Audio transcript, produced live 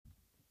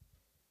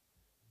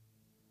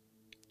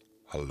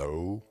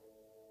Hello,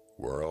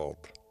 world,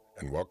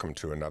 and welcome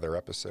to another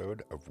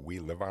episode of We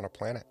Live on a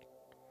Planet.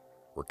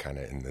 We're kind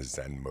of in the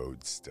Zen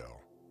mode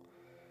still.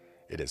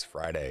 It is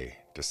Friday,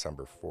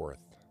 December 4th,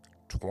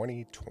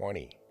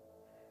 2020.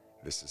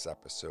 This is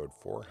episode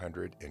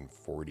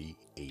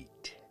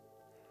 448.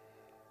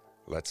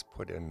 Let's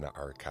put in the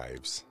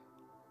archives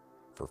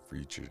for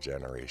future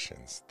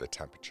generations the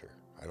temperature.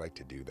 I like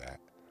to do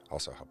that.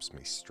 Also helps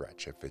me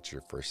stretch. If it's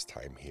your first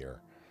time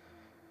here,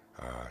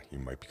 you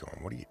might be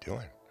going, what are you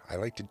doing? I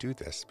like to do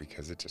this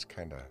because it just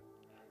kind of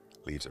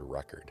leaves a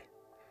record.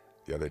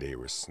 The other day it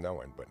was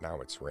snowing, but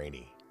now it's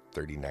rainy.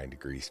 39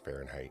 degrees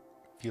Fahrenheit.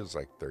 Feels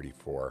like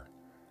 34.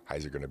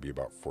 Highs are going to be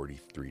about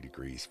 43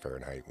 degrees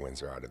Fahrenheit.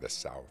 Winds are out of the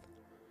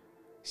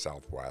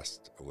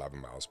southwest,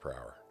 11 miles per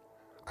hour.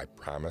 I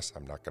promise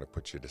I'm not going to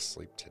put you to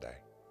sleep today,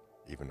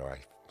 even though I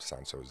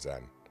sound so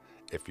zen.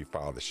 If you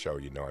follow the show,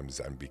 you know I'm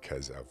zen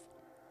because of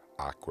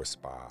Aqua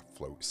Spa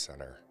Float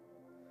Center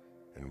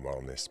and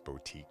Wellness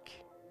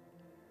Boutique,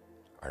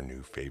 our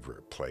new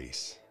favorite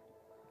place.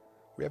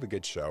 We have a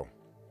good show.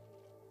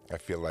 I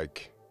feel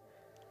like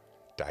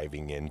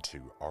diving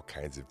into all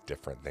kinds of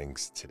different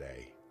things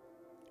today.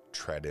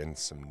 Tread in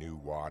some new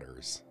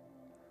waters.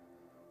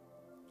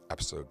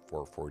 Episode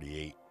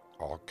 448,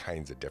 all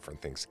kinds of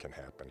different things can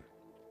happen.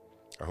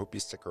 I hope you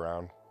stick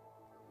around.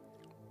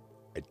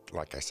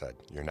 Like I said,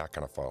 you're not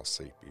going to fall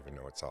asleep, even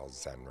though it's all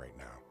zen right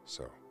now.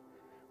 So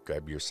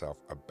grab yourself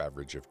a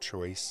beverage of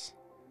choice.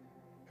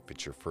 If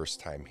it's your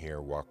first time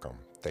here, welcome.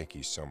 Thank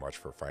you so much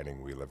for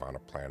finding We Live on a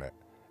Planet.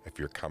 If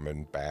you're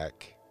coming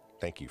back,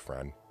 thank you,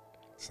 friend.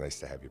 It's nice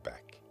to have you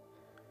back.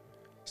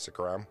 Stick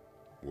around.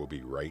 We'll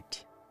be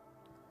right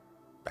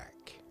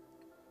back.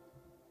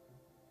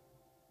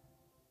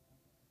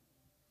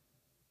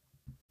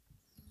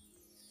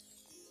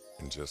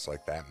 And just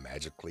like that,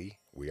 magically,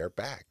 we are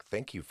back.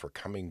 Thank you for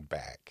coming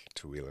back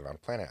to We Live on a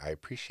Planet. I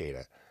appreciate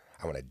it.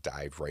 I want to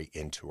dive right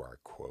into our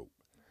quote.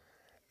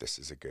 This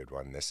is a good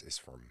one. This is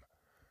from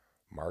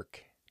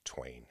Mark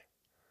Twain.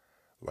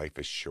 Life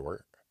is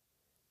short.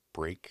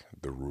 Break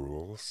the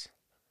rules.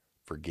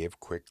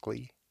 Forgive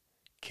quickly.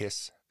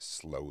 Kiss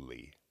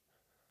slowly.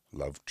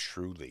 Love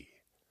truly.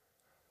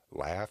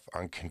 Laugh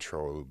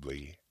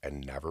uncontrollably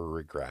and never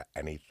regret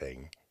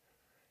anything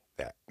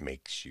that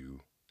makes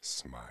you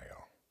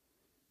smile.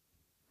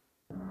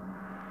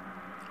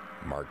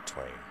 Mark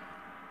Twain.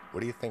 What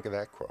do you think of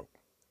that quote?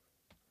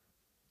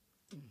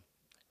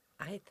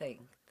 I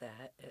think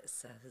that it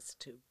says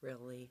to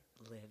really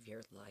live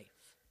your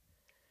life.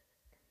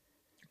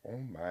 Oh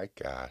my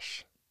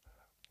gosh.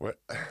 What?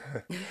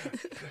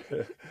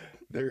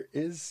 There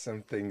is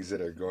some things that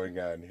are going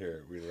on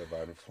here. We live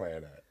on a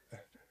planet.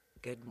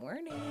 Good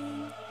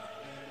morning.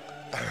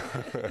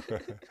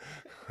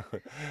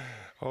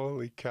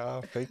 Holy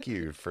cow. Thank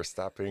you for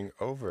stopping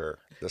over.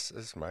 This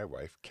is my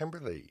wife,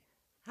 Kimberly.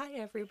 Hi,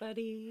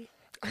 everybody.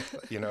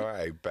 You know,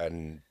 I've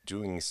been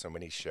doing so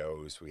many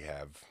shows. We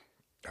have,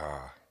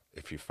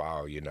 if you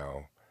follow, you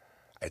know,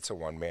 it's a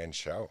one-man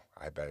show.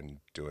 I've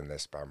been doing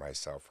this by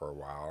myself for a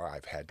while.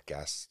 I've had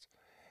guests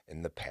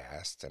in the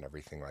past and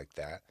everything like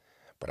that,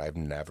 but I've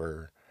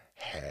never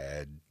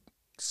had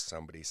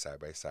somebody side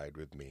by side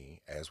with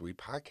me as we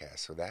podcast.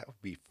 So that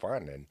would be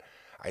fun. And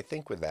I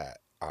think with that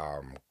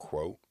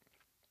quote,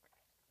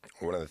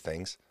 one of the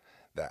things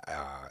that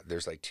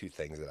there's like two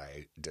things that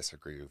I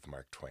disagree with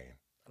Mark Twain.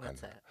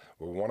 What's that?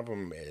 Well, one of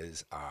them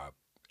is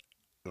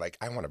like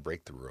I want to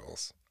break the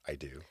rules. I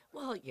do.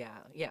 Well, yeah.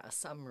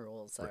 Some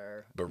rules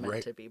are but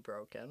meant to be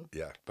broken.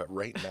 Yeah, but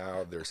right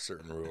now there's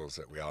certain rules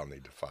that we all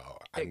need to follow.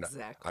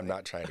 Exactly. I'm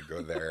not trying to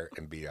go there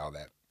and be all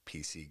that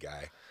PC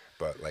guy,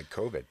 but like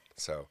COVID.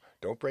 So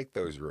don't break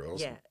those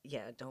rules.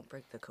 Yeah. Don't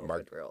break the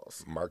COVID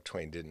rules. Mark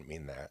Twain didn't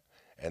mean that.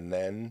 And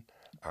then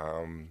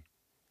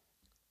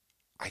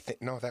I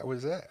think that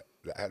was it.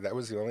 That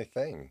was the only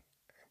thing.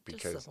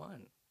 Because just the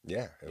one.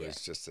 Yeah, it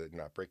was just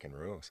not breaking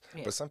rules.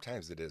 Yeah. But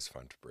sometimes it is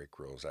fun to break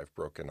rules. I've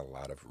broken a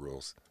lot of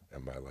rules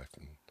in my life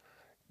and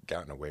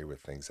gotten away with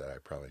things that I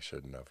probably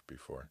shouldn't have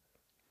before.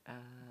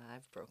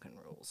 I've broken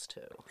rules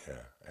too.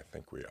 Yeah, I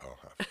think we all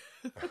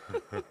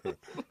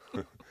have.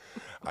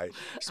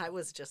 I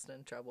was just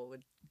in trouble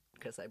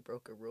because I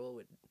broke a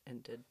rule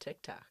and did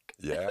TikTok.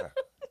 Yeah,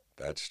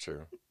 that's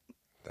true.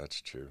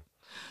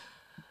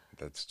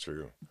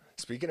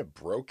 Speaking of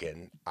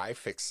broken, I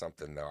fixed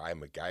something, though. I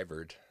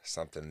MacGyvered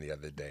something the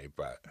other day,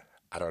 but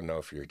I don't know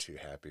if you're too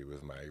happy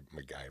with my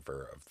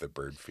MacGyver of the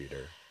bird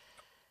feeder.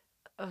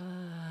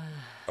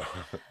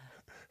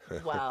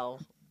 Well,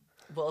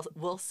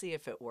 we'll see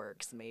if it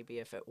works. Maybe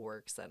if it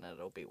works, then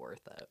it'll be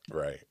worth it.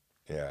 Right,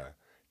 yeah.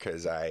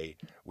 Because I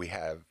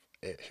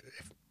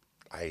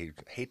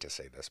hate to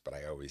say this, but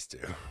I always do.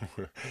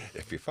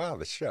 If you follow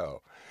the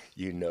show,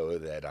 you know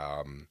that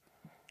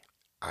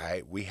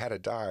we had a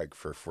dog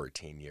for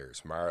 14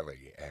 years,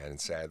 Marley, and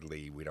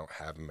sadly we don't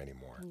have him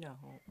anymore. No.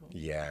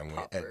 Yeah,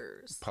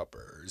 Puppers.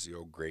 Puppers, the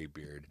old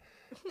graybeard.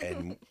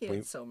 And He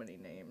had so many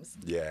names.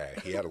 Yeah,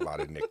 he had a lot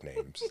of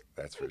nicknames,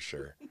 that's for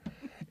sure.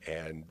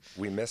 And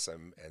we miss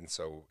him, and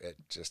so it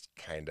just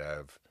kind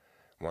of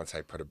once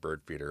I put a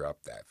bird feeder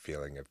up, that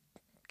feeling of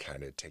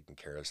kind of taking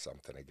care of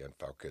something again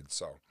felt good.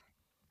 So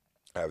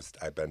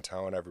I've been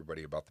telling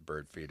everybody about the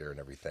bird feeder and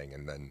everything,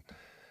 and then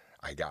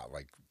I got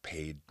like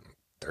paid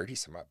 30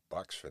 some odd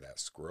bucks for that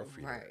squirrel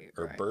feeder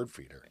or bird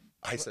feeder.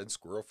 I said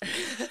squirrel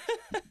feeder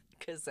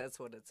because that's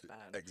what it's been.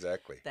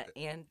 exactly. The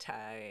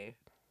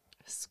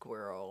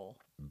anti-squirrel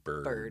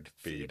Bird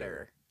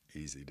feeder.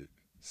 Easy to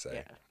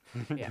say.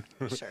 Yeah,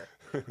 sure.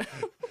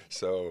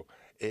 So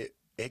it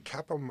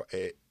kept them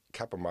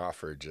off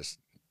for just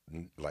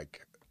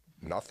like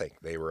nothing.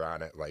 They were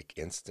on it like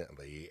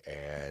instantly,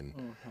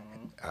 and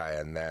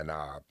then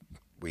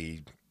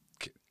we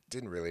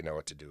didn't really know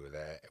what to do with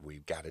it. We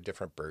got a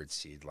different bird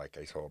seed, like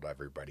I told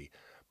everybody.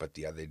 But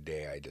the other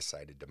day, I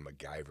decided to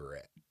MacGyver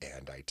it,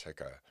 and I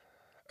took a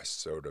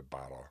soda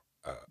bottle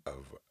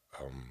of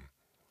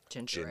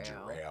ginger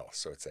ale.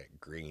 So it's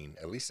that green.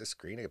 At least it's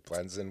green. It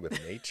blends in with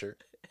nature.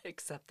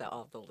 Except that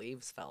all the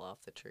leaves fell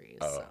off the trees.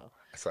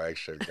 So I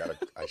should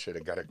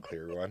have got a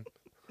clear one.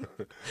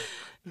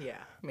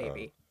 Yeah,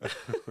 maybe.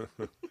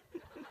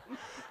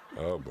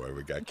 Oh boy,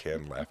 we got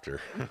canned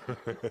laughter.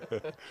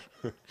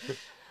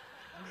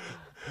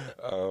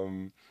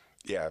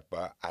 Yeah,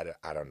 but I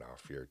don't know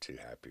if you're too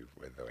happy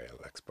with the way it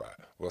looks, but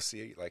we'll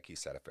see. Like you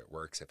said, if it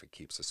works, if it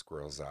keeps the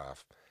squirrels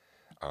off.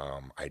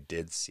 I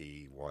did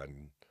see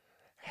one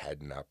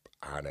heading up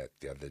on it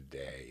the other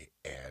day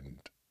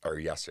or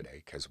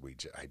yesterday, because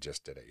I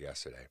just did it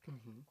yesterday,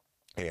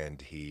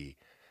 and he,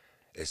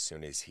 as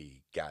soon as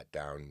he got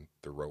down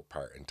the rope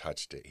part and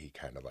touched it, he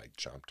kind of like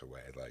jumped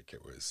away like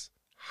it was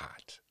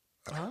hot.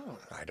 Oh.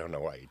 I don't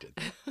know why he did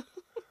that.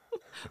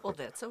 Well,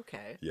 that's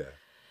okay. Yeah.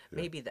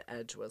 Maybe the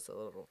edge was a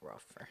little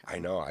rough for him. I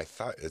know. I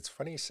thought it's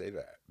funny you say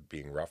that,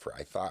 being rougher.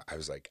 I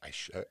was like, I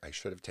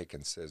should have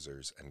taken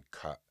scissors and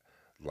cut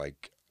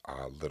like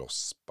little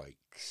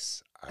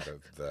spikes out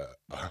of the.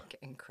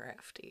 Getting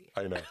crafty.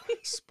 I know,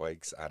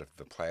 spikes out of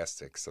the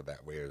plastic, so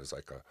that way it was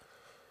like a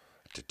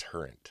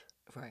deterrent.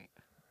 Right.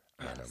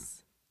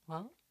 Yes.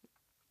 Well,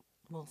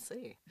 we'll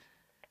see.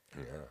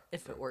 Yeah.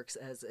 If it works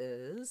as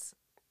is,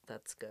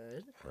 that's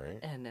good. Right.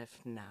 And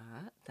if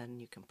not, then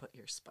you can put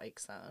your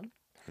spikes on.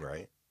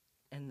 Right.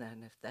 And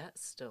then if that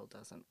still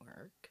doesn't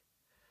work,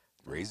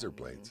 razor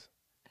blades.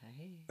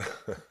 Hey.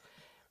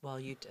 Well,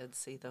 you did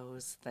see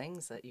those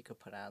things that you could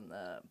put on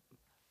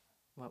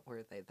what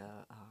were they?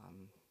 The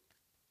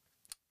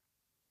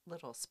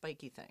little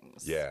spiky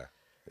things. Yeah.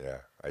 Yeah.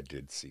 I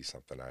did see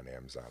something on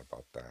Amazon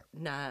about that.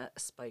 Not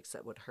spikes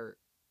that would hurt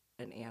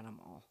an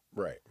animal.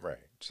 Right.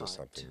 Just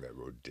something that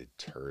would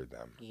deter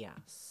them.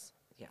 Yes.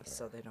 Yeah.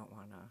 So they don't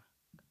want to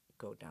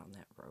go down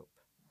that rope.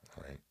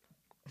 Right.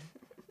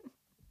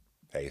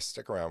 Hey,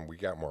 stick around. We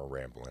got more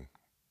rambling.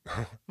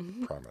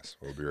 Promise.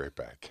 We'll be right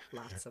back.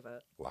 Lots of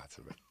it. Lots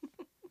of it.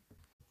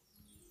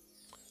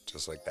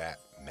 Just like that,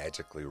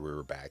 magically we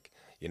were back.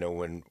 You know,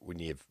 when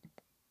you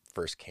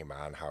first came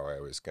on, how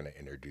I was going to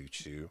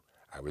introduce you,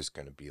 I was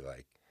going to be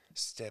like,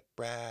 step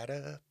right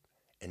up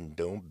and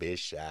don't be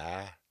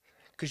shy,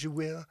 'cause you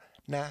will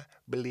not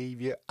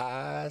believe your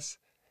eyes.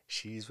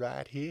 She's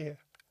right here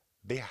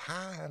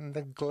behind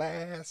the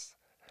glass.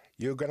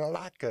 You're going to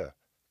like her,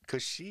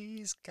 'cause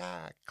she's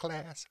got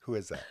class. Who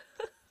is that?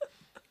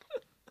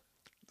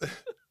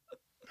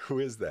 Who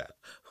is that?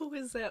 Who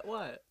is that?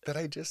 What? That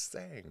I just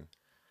sang.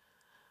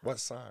 What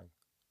song?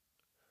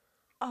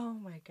 Oh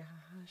my gosh.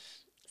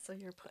 So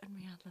you're putting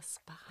me on the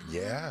spot.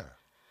 Yeah.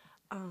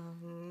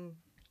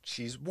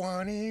 She's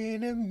one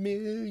in a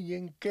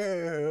million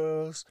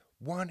girls.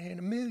 One in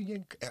a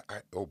million.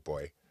 Oh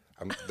boy.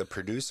 The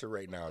producer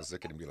right now is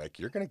looking at me like,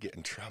 you're going to get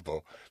in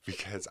trouble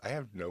because I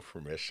have no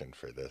permission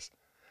for this.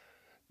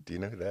 Do you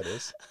know who that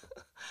is?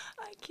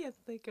 I can't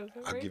think of it.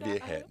 I'll right give now. you a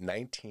hint.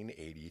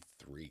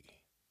 1983.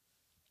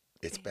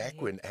 It's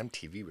back when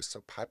MTV was so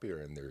popular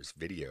and there's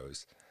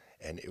videos,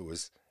 and it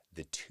was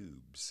The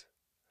Tubes.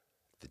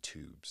 The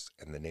Tubes.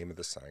 And the name of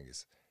the song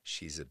is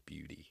She's a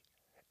Beauty.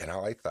 And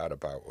all I thought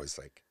about was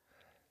like,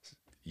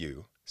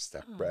 you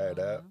step right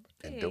up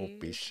and don't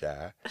be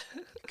shy,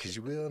 because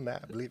you will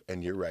not believe.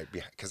 And you're right,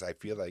 because I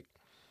feel like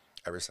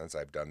ever since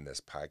I've done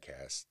this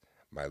podcast,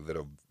 my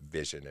little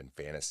vision and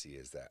fantasy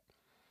is that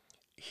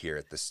here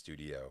at the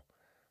studio,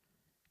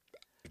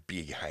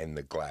 behind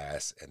the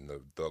glass, and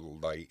the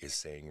light is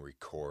saying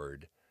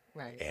record,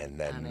 Right. and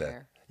then on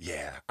air.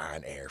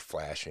 on air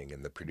flashing,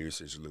 and the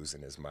producer's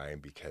losing his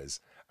mind because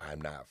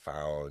I'm not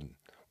following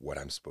what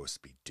I'm supposed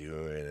to be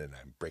doing, and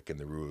I'm breaking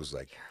the rules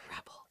like You're a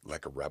rebel.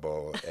 like a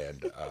rebel,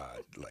 and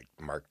like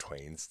Mark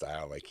Twain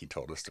style, like he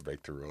told us to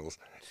break the rules,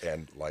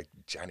 and like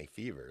Johnny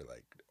Fever,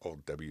 like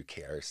old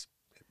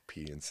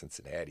WKRP in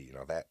Cincinnati, you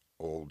know, that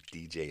old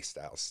DJ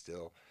style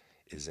still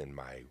is in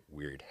my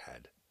weird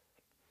head.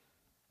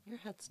 Your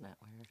head's not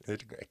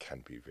weird. It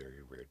can be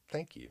very weird.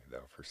 Thank you,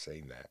 though, for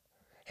saying that.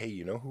 Hey,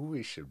 you know who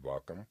we should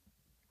welcome?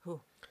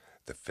 Who?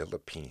 The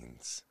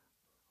Philippines.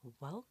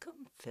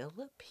 Welcome,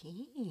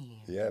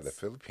 Philippines. Yeah, the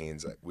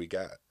Philippines. We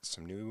got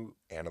some new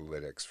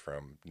analytics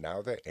from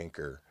now that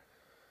Anchor,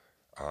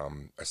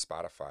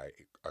 Spotify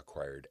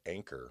acquired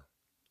Anchor.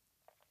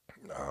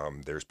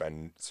 There's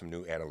been some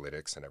new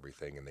analytics and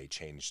everything, and they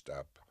changed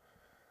up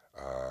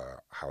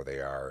how they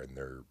are, and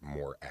they're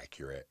more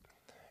accurate.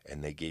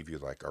 And they gave you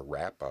like a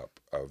wrap up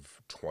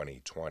of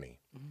 2020.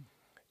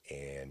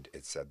 And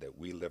it said that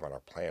we live on a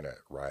planet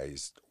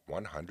rised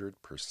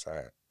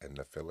 100% in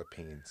the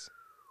Philippines.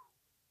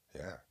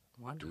 Yeah.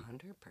 100%.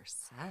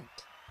 Yeah.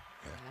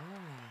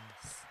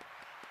 Yes.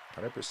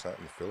 100%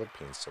 in the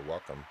Philippines, so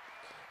welcome.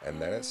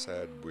 And then it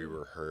said we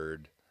were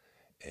heard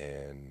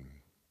in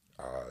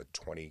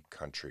 20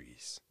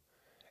 countries.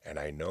 And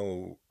I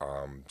know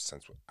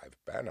since I've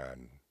been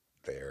on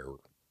there,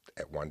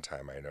 at one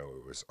time I know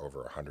it was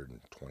over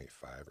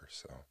 125 or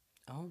so.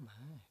 Oh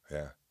my.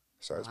 Yeah.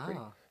 So it's pretty.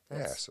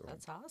 That's, So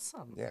that's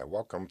awesome. yeah,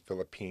 welcome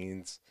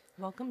Philippines.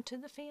 Welcome to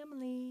the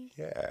family.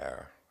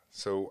 Yeah.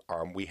 So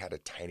we had a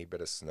tiny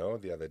bit of snow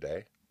the other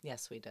day.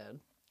 Yes, we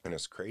did. And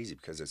it's crazy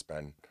because it's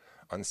been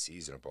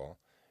unseasonable.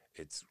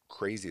 It's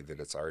crazy that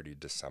it's already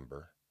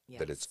December,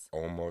 that it's Yes.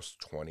 almost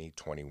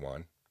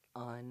 2021.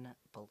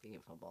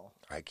 Unbelievable.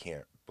 I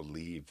can't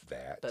believe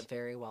that. But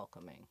very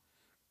welcoming.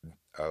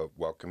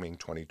 Welcoming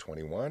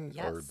 2021 or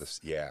Yes. this?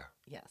 Yeah,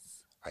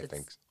 Yes. I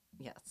think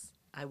Yes.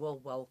 I will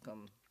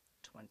welcome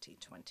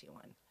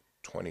 2021.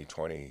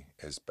 2020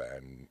 has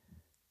been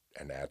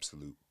an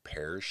absolute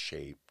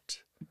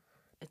pear-shaped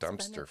It's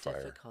dumpster been a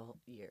fire. difficult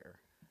year.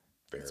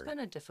 Very. It's been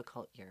a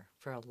difficult year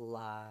for a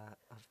lot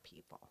of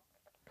people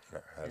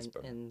It has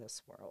been. in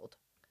this world.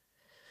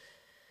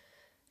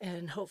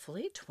 And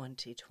hopefully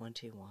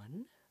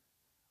 2021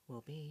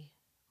 will be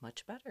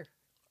much better.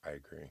 I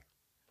agree.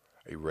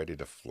 Are you ready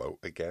to float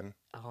again?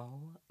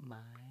 Oh my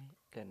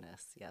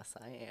goodness. Yes,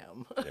 I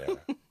am.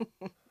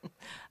 Yeah.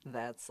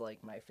 That's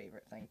like my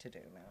favorite thing to do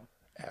now.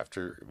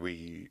 After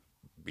we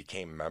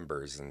became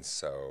members, and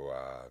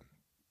so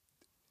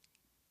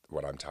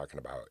what I'm talking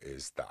about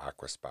is the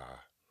Aqua Spa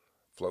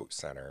Float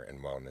Center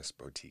and Wellness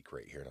Boutique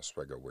right here in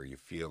Oswego, where you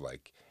feel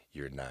like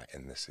you're not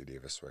in the city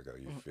of Oswego.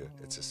 You feel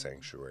it's a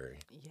sanctuary.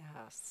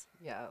 Yes,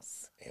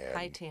 yes. And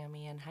Hi,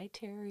 Tammy, and hi,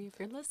 Terry, if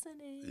you're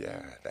listening.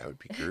 yeah, that would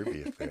be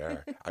groovy if they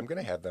are. I'm going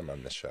to have them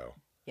on the show.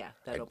 Yeah,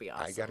 that'll be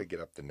awesome. I got to get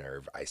up the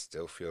nerve. I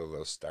still feel a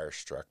little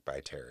starstruck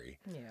by Terry.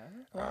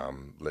 Yeah.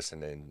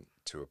 Listening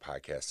to a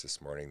podcast this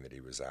morning that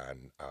he was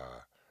on,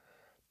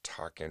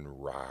 Talking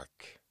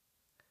Rock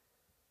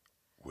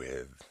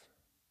with,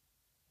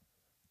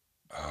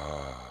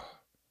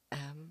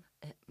 I'm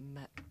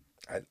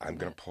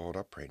going to pull it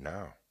up right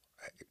now.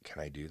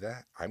 Can I do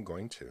that? I'm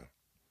going to.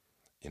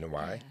 You know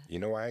why? Yeah. You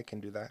know why I can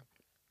do that?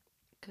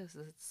 Because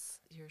it's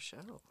your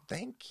show.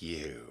 Thank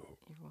you.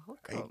 You're I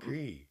welcome.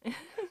 agree.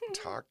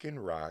 Talking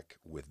Rock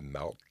with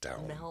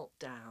Meltdown.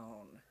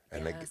 Meltdown.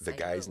 And Yes, the I knew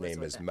guy's it was name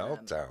with is an M.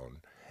 Meltdown.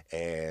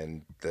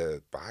 And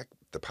the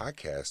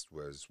podcast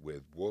was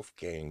with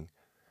Wolfgang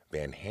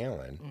Van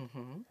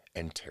Halen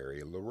and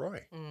Terry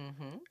Leroy.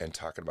 And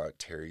talking about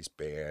Terry's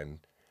band,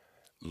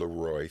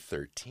 Leroy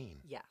 13.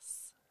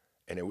 Yes.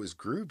 And it was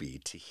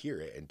groovy to hear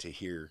it and to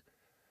hear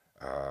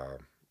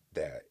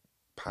that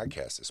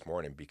podcast this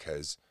morning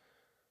because,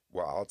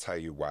 well, I'll tell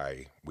you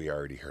why we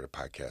already heard a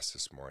podcast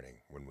this morning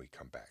when we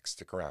come back.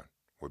 Stick around.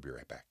 We'll be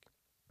right back.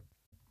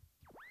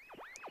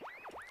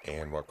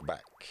 And welcome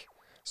back.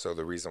 So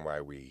the reason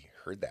why we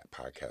heard that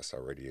podcast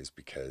already is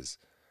because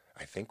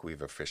I think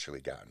we've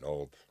officially gotten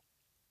old.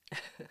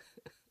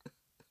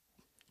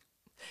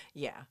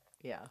 Yeah.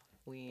 Yeah.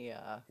 We,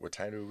 What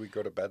time did we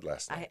go to bed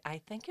last night? I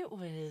think it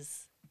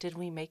was, did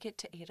we make it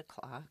to 8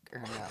 o'clock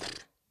or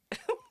no?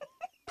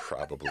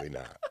 Probably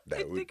not. I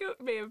That would, think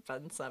it may have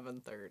been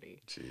 7:30.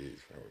 geez,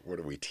 what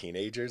are we,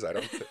 teenagers? I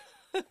don't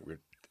think,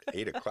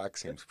 8 o'clock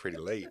seems pretty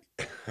late.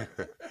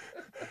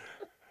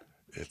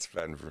 It's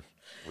been,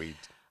 we,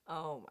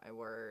 Oh my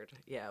word.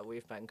 Yeah,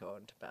 we've been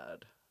going to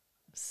bed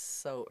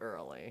so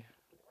early.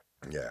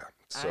 yeah.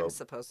 So I'm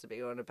supposed to be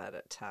going to bed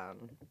at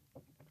 10.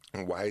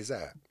 why is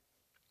that?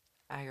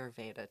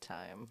 Ayurveda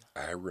time.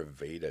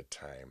 Ayurveda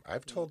time.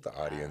 I've told the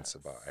audience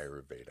about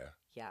Ayurveda.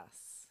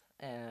 Yes.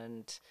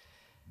 And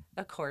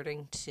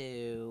according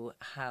to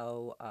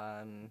how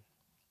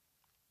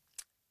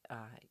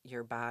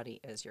your body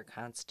is, your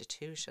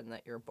constitution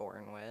that you're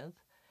born with,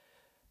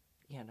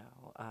 you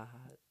know,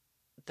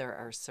 there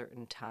are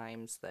certain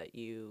times that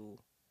you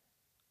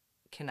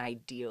can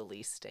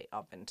ideally stay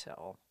up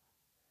until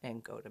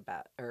and go to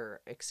bed,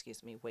 or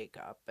excuse me, wake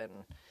up.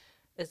 And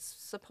it's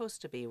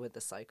supposed to be with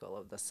the cycle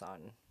of the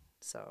sun.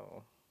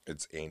 So,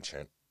 It's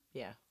ancient.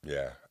 yeah.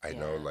 Yeah, I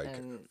know, Yeah, like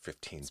and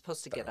 15. It's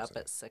supposed to get up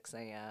at 6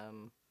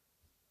 a.m.,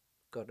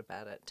 go to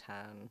bed at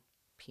 10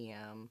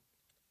 p.m.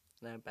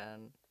 And I've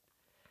been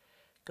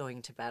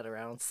going to bed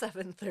around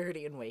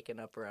 7:30 and waking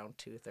up around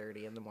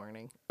 2:30 in the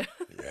morning.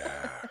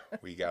 Yeah,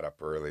 we got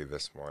up early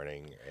this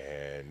morning,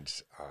 and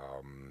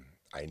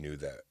I knew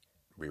that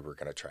we were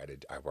going to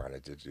I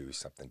wanted to do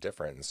something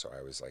different, and so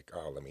I was like,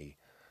 oh, let me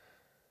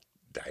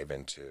dive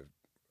into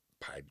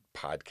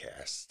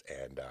podcast.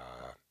 And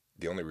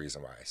the only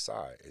reason why I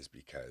saw it is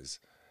because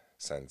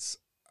since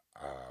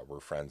we're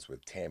friends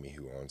with Tammy,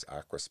 who owns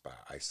Aqua Spa,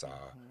 I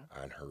saw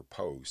on her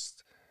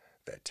post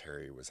that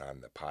Terry was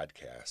on the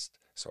podcast.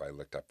 So I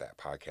looked up that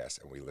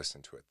podcast and we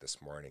listened to it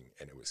this morning,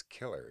 and it was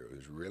killer. It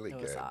was really It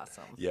good. was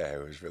awesome. Yeah,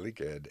 it was really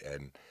good.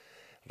 And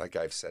like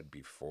I've said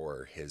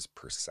before, his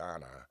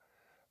persona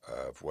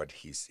of what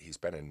he's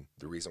been in,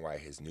 the reason why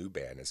his new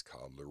band is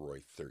called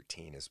Leroy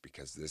 13 is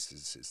because this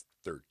is his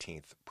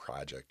 13th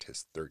project,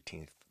 his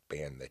 13th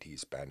band that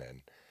he's been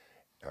in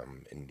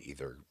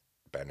either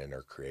been in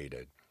or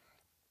created.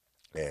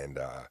 And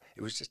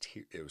it was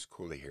it was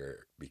cool to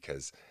hear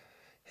because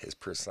his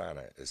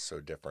persona is so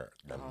different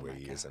than Oh what my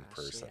he is in gosh,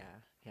 person.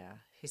 Yeah.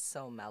 He's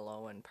so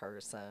mellow in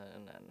person,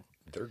 and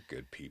They're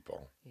good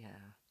people. yeah,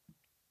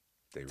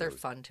 They're they're really,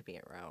 fun to be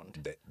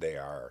around. they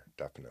are,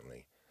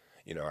 definitely.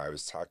 You know, I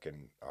was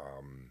talking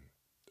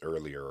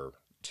earlier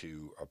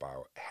too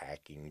about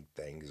hacking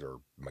things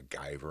or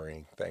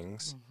MacGyvering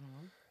things,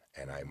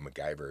 and I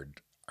MacGyvered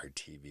our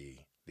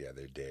TV the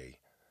other day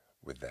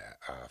with that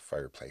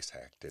fireplace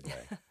hack, didn't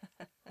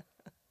I?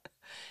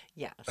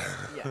 Yes,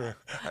 yeah.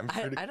 I'm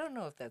pretty. I don't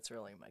know if that's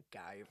really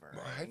MacGyvering,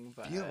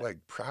 I feel but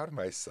like proud of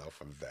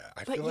myself of that.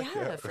 I but feel like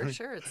yeah, for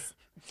sure, it's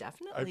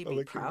definitely felt be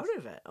like proud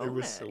of it. it Own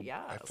was it, so.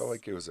 yes. I felt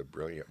like it was a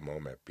brilliant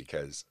moment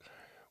because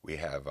we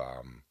have.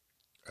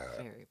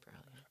 Very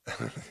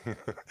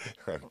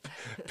brilliant.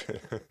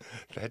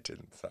 That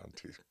didn't sound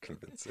too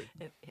convincing.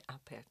 I'll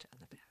pat you on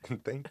the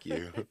back. Thank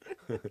you.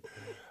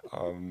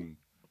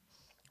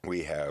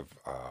 We have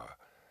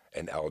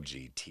an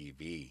LG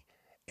TV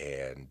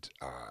and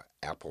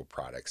Apple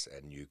products,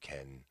 and you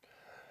can,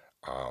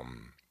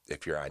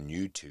 if you're on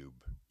YouTube,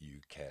 you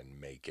can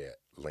make it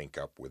link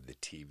up with the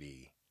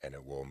TV, and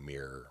it will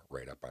mirror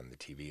right up on the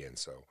TV. And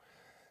so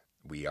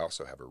we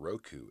also have a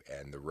Roku,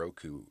 and the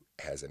Roku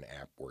has an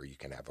app where you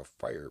can have a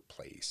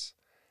fireplace,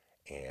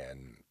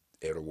 and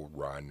it'll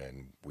run,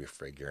 and we're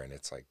figuring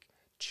it's like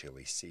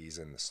chilly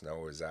season, the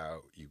snow is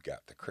out, you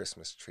got the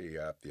Christmas tree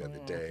up the other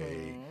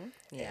day,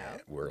 Yeah.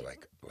 and we're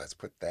like, let's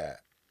put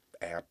that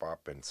app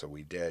up. And so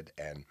we did,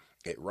 and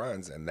it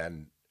runs, and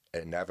then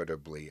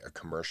inevitably a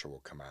commercial will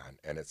come on,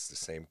 and it's the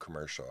same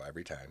commercial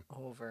every time,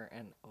 Over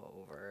and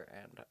over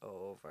and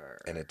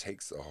over. and it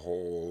takes the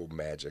whole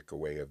magic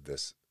away of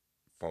this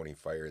phony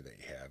fire that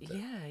you have.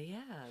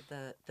 Yeah.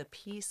 The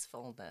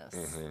peacefulness,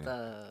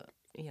 the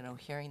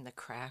hearing the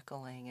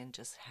crackling and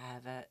just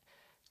have it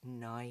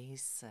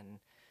nice and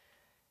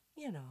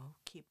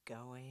keep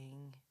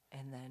going.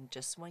 And then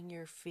just when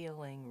you're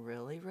feeling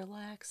really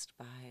relaxed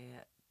by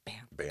it,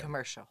 bam, Bam.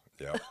 commercial.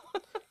 Yeah.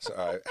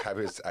 So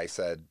I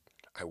said,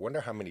 I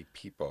wonder how many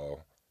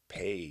people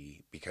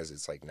pay, because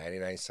it's like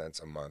 99 cents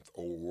a month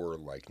or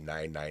like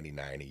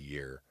 $9.99 a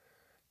year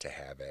to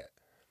have it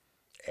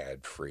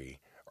ad free.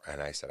 And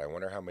I said, I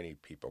wonder how many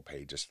people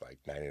pay just like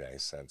 99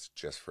 cents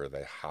just for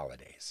the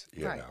holidays.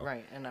 You know?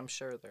 Right. And I'm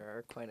sure there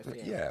are quite a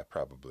few. Yeah,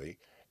 probably.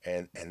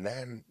 And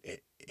then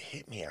it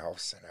hit me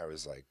else, and I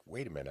was like,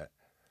 wait a minute.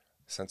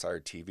 Since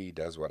our TV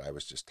does what I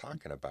was just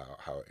talking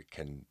about, how it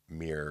can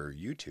mirror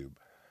YouTube,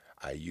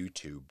 I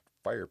YouTube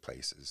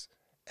fireplaces,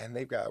 and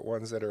they've got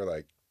ones that are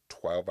like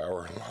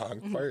 12-hour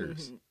long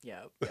fires.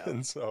 Yep.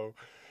 And so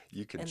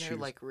you can And choose. they're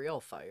like real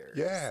fires.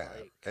 Yeah,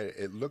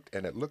 Like,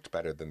 and it looked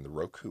better than the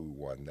Roku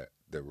one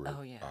that were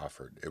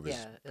offered. It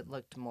was it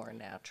looked more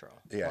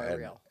natural, yeah, more and,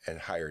 real. and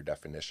higher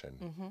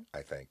definition,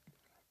 I think.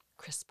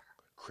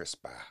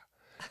 Crisper.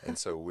 And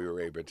so we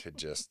were able to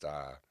just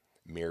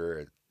mirror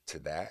it to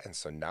that. And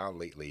so now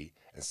lately,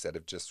 instead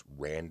of just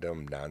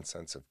random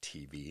nonsense of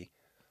TV,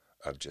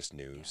 of just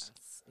news,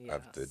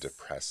 of the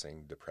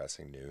depressing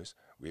news,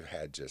 we've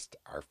had just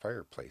our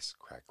fireplace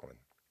crackling.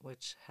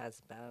 Which has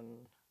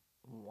been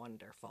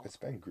wonderful. It's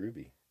been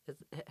groovy.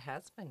 It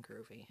has been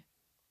groovy.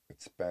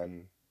 It's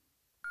been...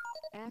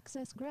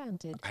 Access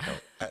granted.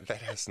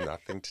 That has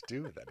nothing to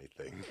do with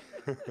anything.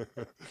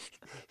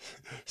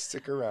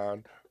 Stick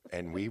around,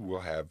 and we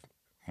will have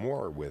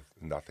more with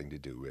nothing to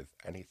do with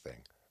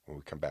anything when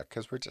we come back,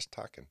 because we're just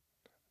talking,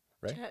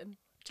 right?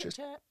 Chit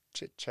chat.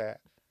 Chit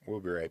chat. We'll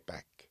be right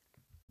back.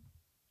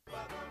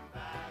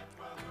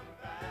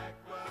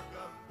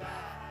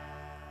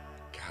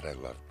 God, I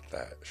loved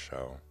that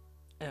show.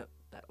 Oh,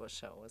 that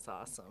show was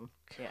awesome.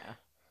 Yeah.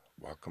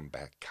 Welcome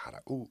back, Kata.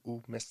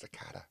 Ooh, Mr.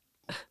 Kata.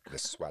 The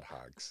sweat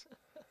hogs.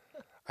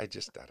 I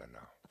don't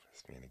know.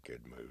 Puts me in a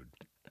good mood.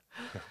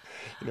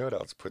 You know what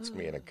else puts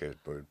me in a good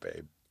mood,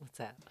 babe? What's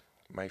that?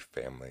 My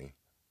family.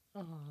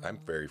 I'm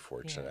very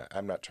fortunate.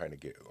 I'm not trying to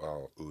get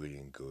all ooey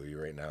and gooey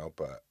right now,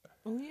 but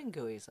Ooey and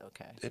gooey's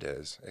okay. it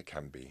is. It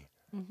can be.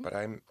 But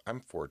I'm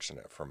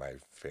fortunate for my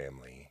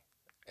family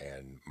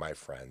and my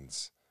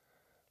friends.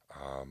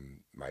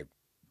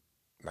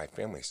 My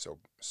family's so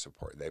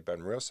support. They've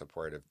been real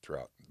supportive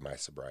throughout my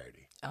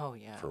sobriety. Oh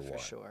yeah, for one,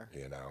 sure.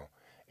 You know,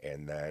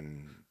 and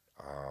then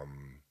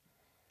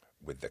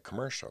with the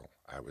commercial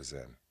I was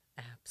in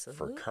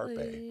Absolutely. for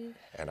Carpe,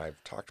 and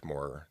I've talked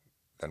more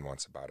than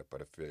once about it.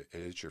 But if it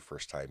is your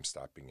first time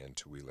stopping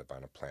into We Live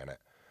on a Planet,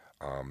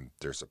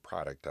 there's a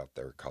product out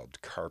there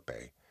called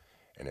Carpe,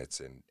 and it's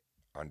an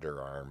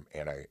underarm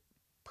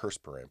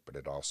antiperspirant, but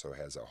it also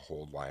has a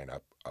whole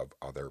lineup of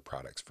other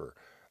products for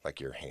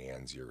like your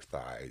hands, your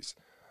thighs,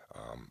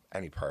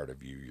 any part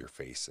of you, your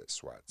face that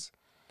sweats.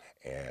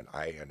 And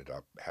I ended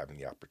up having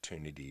the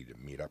opportunity to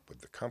meet up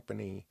with the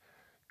company,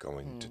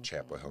 going to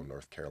Chapel Hill,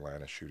 North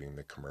Carolina, shooting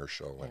the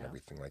commercial and Yeah.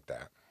 everything like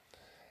that.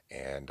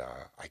 And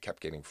I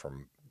kept getting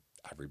from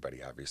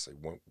everybody, obviously,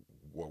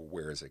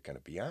 where is it going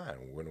to be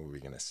on? When are we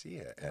going to see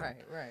it? And,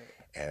 Right.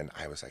 And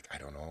I was like, I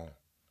don't know.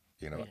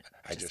 You know,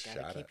 I just gotta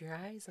shot keep it. your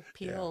eyes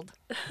peeled.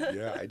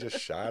 Yeah, I just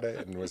shot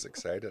it and was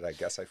excited. I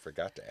guess I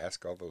forgot to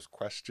ask all those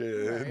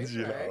questions,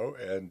 Right. know.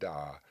 And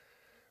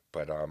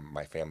but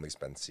my family's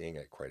been seeing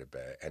it quite a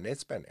bit, and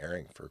it's been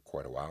airing for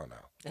quite a while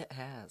now. It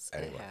has.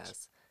 Anyways. It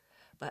has.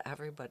 But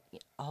everybody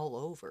all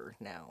over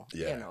now,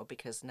 Yeah.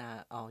 because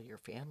not all your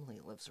family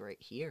lives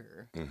right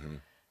here, Mm-hmm.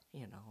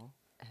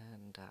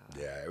 and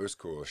Yeah, it was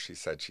cool. She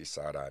said she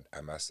saw it on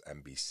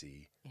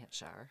MSNBC. Aunt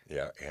Shar.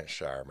 Yeah, Aunt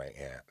Shar, my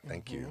aunt.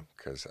 Thank you,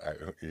 because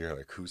you're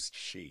like, who's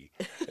she?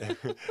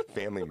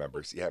 Family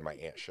members. Yeah, my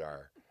Aunt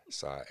Shar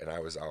saw it, and I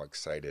was all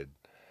excited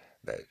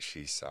that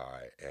she saw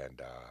it,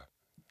 and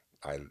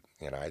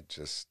I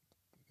just,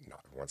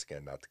 once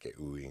again, not to get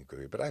ooey and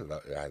gooey, but I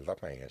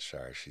love my Aunt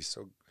Shar.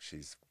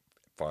 She's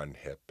fun,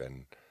 hip,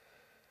 and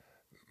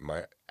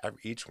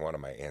each one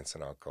of my aunts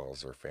and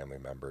uncles or family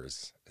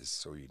members is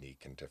so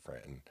unique and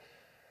different, and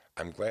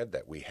I'm glad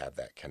that we have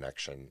that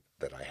connection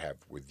that I have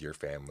with your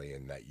family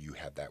and that you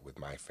have that with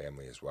my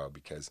family as well,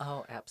 because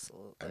Oh,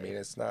 absolutely. I mean,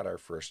 it's not our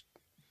first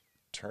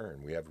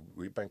turn.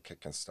 We've been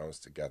kicking stones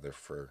together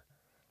for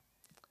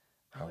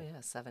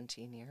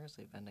 17 years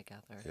we've been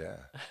together.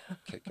 yeah,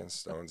 kicking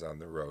stones on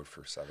the road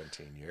for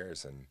 17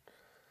 years, and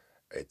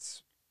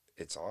it's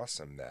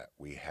awesome that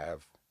we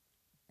have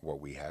what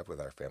we have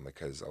with our family,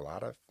 because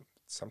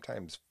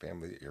sometimes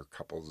family or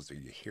couples,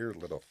 you hear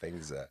little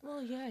things that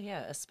Well,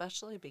 yeah,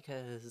 especially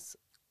because,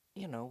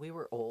 we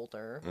were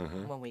older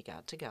when we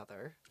got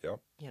together. yep.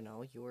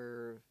 You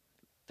were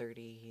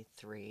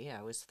 33,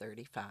 I was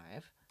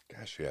 35.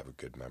 Gosh, you have a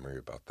good memory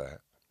about that.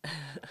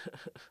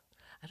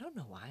 I don't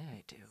know why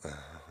I do.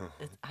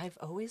 I've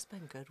always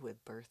been good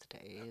with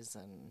birthdays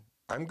and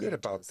I'm good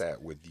about ages.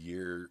 that with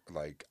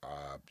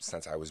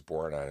since I was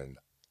born on an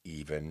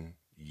even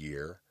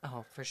year.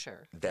 Oh, for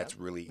sure. That's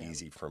Yep, really yep.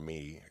 easy for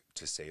me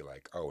to say,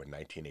 like, oh, in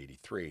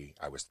 1983,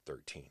 I was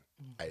 13.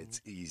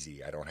 It's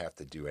easy. I don't have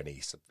to do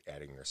any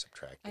adding or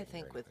subtracting. I or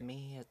think with anything.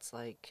 me, it's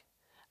like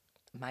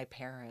my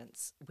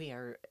parents, we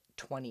are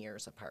 20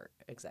 years apart,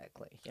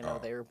 exactly. Oh.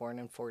 They were born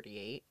in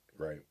 48.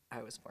 Right.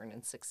 I was born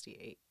in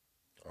 68.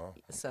 Oh,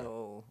 okay.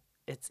 So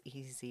it's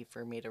easy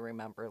for me to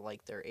remember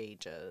like their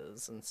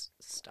ages and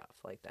stuff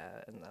like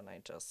that. And then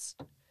I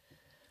just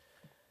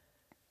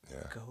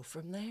Yeah. go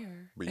from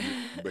there.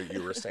 But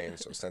you were saying,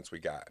 so since we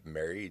got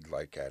married,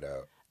 like at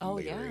a Oh,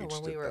 later yeah, age,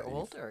 when we did were that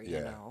older,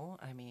 yeah.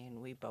 I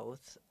mean, we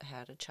both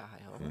had a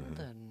child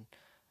and,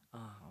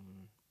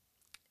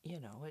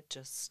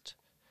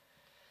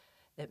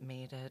 it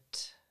made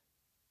it,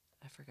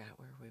 I forgot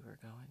where we were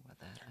going with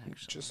that,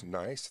 actually. Just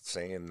nice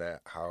saying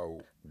that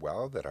how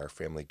well that our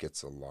family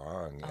gets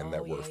along and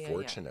that Oh, we're yeah.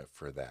 fortunate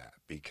for that,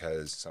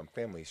 because some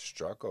families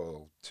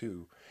struggle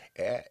too,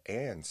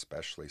 and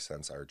especially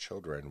since our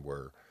children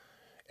were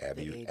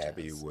Abby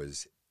ages.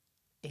 was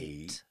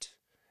 8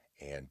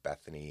 and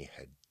Bethany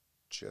had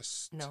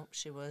just No,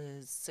 she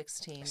was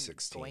 16,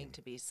 16. going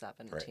to be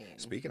 17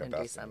 Speaking of in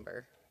Bethany,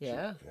 December.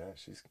 Yeah.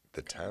 she's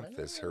the 10th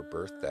is her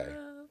birthday.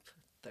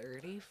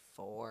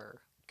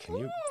 34.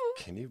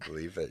 Can you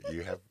believe that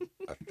you have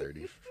a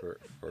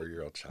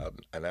 34-year-old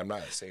child? And I'm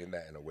not saying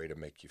that in a way to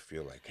make you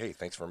feel like, hey,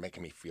 thanks for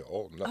making me feel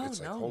old. No, Oh, it's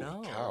like, no, holy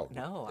no, cow.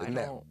 no, I Isn't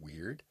that don't-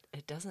 weird?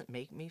 It doesn't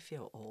make me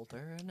feel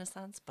older in a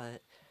sense,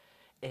 but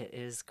it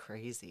is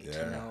crazy Yeah.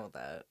 to know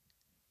that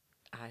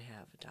I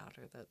have a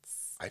daughter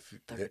that's I feel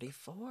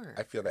 34.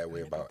 that way Going to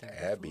be about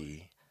 34.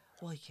 Abby.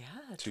 Well,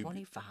 yeah, to be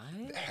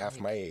 25. Half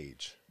like, my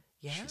age.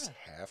 Yeah. She's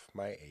half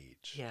my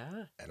age.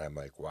 Yeah. And I'm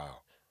like,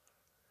 wow.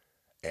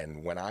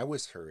 And when I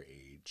was her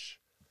age,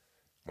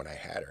 when I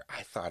had her,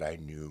 I thought I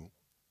knew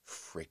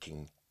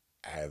freaking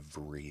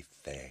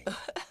everything.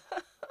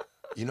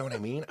 You know what I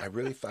mean? I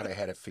really thought I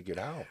had it figured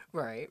out.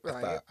 Right. I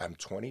thought, I'm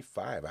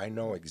 25. I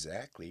know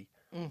exactly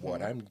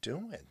what I'm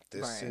doing.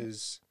 This Right.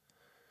 is,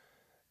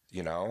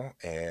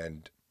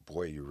 and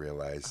boy, you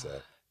realize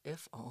that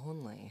If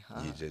only, huh?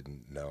 you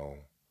didn't know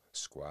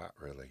squat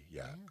really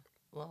yet.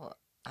 Well,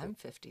 I'm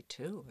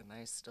 52 and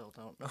I still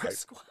don't know I-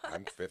 squat.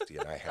 I'm 50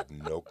 and I have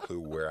no clue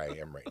where I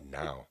am right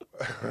now.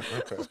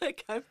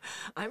 Like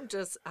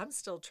I'm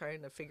still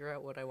trying to figure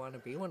out what I want to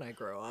be when I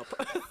grow up.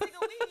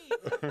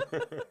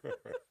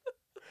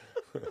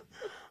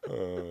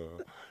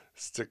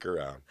 Stick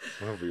around.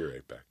 We'll be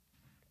right back.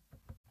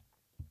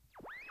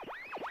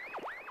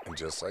 And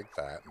just like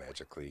that,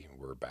 magically,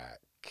 we're back.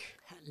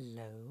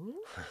 Hello.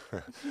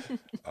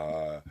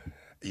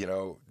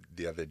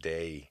 The other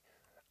day,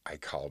 I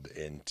called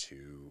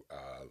into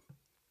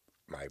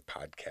my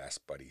podcast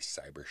buddy,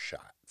 Cyber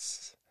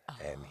Shots,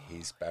 and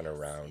he's been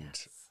around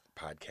yes.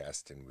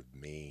 podcasting with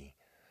me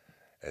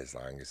as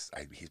long as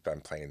he's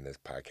been playing this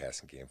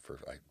podcasting game for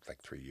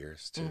like 3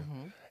 years too,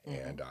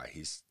 and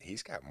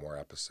he's got more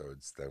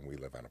episodes than We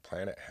Live on a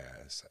Planet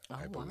has,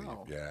 I believe.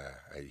 Wow. Yeah,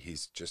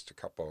 he's just a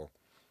couple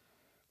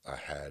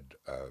ahead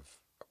of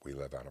We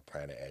Live on a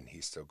Planet, and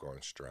he's still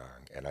going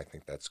strong, and I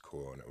think that's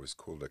cool. And it was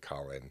cool to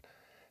call in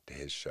to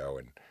his show,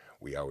 and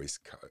we always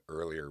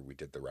earlier we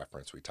did the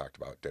reference. I talked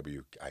about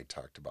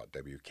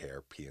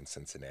WKRP in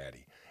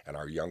Cincinnati, and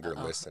our younger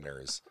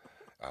listeners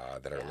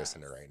that are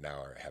listening right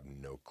now have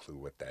no clue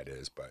what that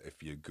is. But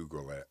if you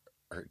Google it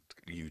or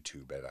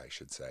YouTube it, I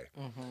should say,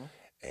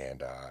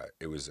 and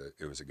it was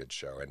a good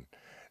show. And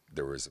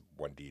there was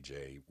one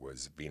DJ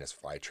was Venus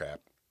Flytrap,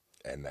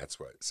 and that's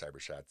what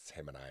Cybershots.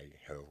 Him and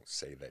he'll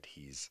say that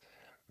he's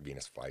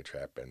Venus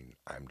Flytrap, and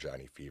I'm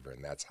Johnny Fever,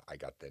 and that's I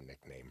got the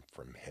nickname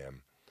from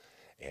him.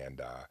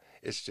 And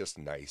it's just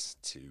nice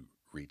to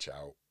reach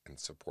out and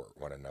support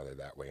one another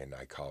that way. And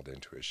I called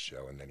into his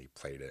show, and then he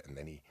played it, and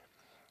then he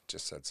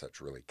just said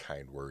such really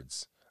kind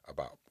words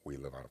about We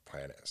Live on a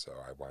Planet. So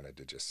I wanted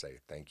to just say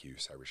thank you,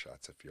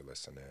 Cybershots, if you're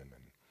listening.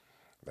 And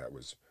that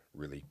was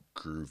really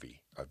groovy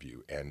of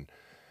you. And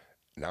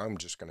now I'm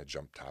just going to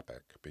jump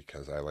topic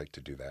because I like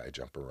to do that. I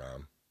jump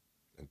around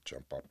and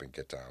jump up and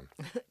get down.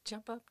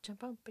 Jump up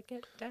and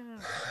get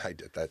down. I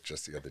did that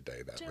just the other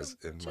day. That was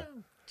in my...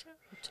 Jump.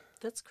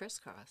 That's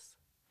crisscross.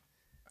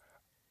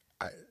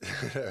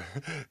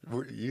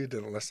 You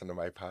didn't listen to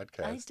my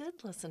podcast. I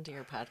did listen to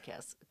your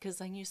podcast because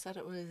then you said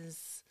it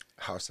was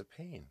House of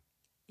Pain.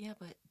 Yeah,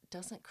 but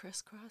doesn't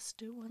crisscross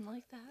do one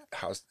like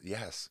that?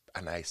 Yes,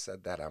 and I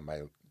said that on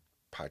my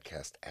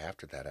podcast.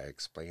 After that, I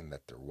explained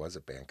that there was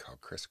a band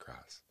called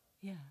Crisscross.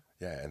 Yeah.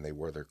 Yeah, and they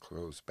wore their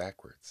clothes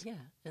backwards.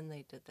 Yeah, and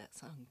they did that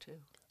song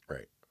too.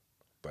 Right,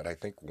 but I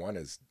think one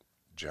is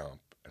Jump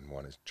and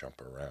one is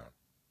Jump Around.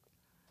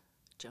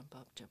 Jump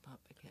up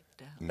and get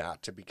down.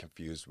 Not to be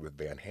confused with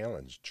Van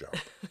Halen's Jump,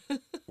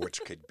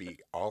 which could be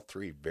all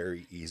three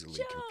very easily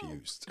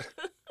confused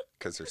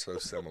because they're so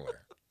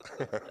similar.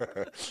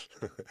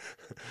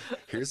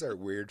 Here's our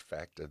weird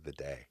fact of the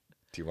day.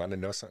 Do you want to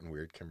know something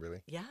weird,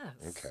 Kimberly? Yes.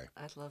 Okay.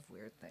 I love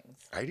weird things.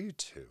 I do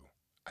too.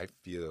 I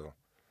feel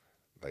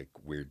like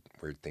weird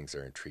things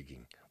are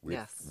intriguing.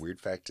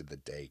 Weird fact of the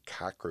day.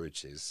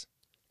 Cockroaches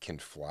can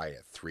fly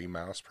at 3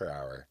 miles per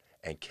hour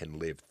and can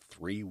live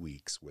 3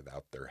 weeks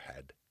without their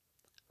head.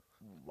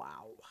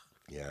 Wow.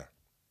 Yeah.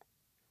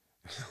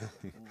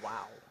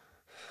 Wow.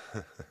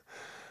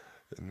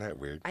 Isn't that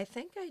weird? I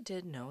think I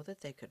did know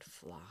that they could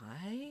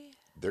fly.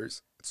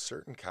 There's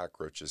certain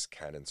cockroaches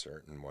can and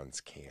certain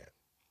ones can't.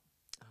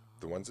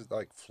 The ones that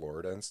like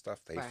Florida and stuff,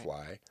 they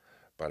fly.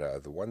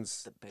 But the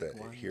ones that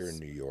ones. here in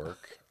New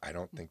York, I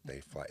don't think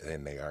they fly.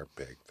 And they are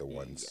big. The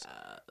ones,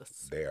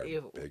 yes. they are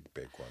Ew.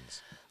 big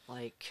ones.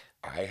 Like,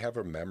 I have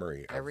a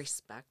memory I of,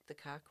 respect the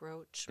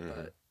cockroach,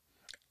 but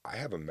I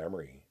have a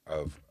memory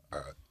of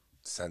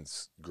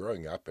since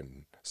growing up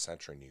in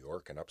central New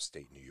York and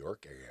upstate New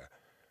York area,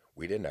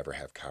 we didn't ever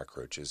have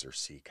cockroaches or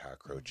see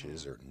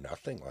cockroaches or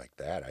nothing like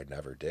that. I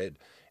never did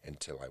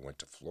until I went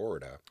to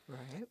Florida.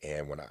 right.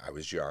 And when I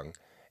was young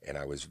and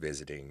I was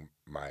visiting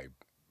my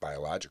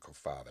biological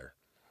father,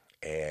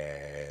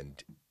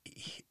 and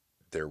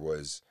there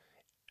was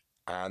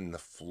on the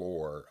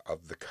floor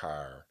of the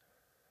car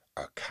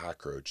a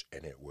cockroach,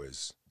 and it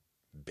was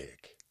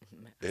big.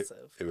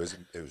 Massive. It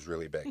was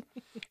really big.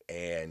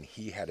 And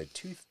he had a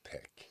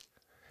toothpick.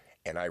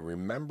 And I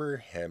remember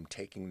him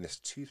taking this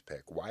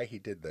toothpick. Why he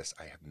did this,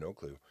 I have no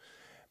clue.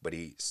 But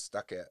he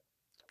stuck it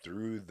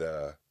through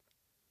the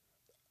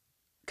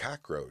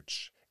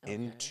cockroach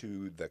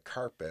into the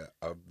carpet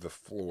of the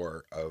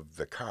floor of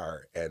the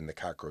car, and the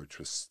cockroach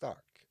was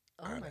stuck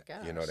on it.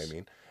 You know what I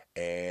mean?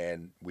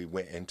 And we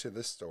went into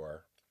the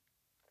store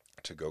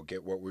to go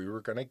get what we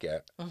were going to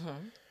get.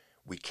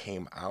 We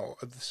came out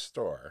of the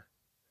store.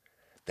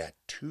 That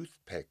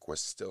toothpick was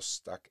still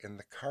stuck in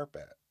the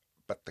carpet,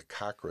 but the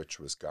cockroach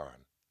was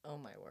gone. Oh,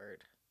 my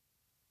word.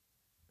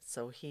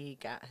 So he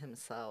got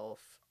himself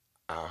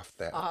off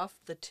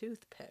the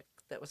toothpick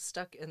that was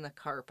stuck in the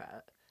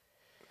carpet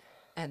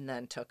and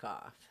then took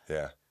off.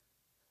 Yeah.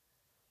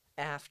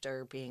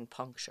 After being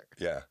punctured.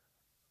 Yeah.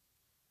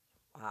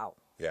 Wow.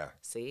 Yeah.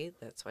 See,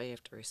 that's why you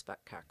have to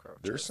respect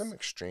cockroaches. There's some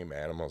extreme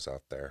animals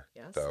out there.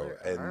 Yes, though,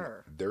 there and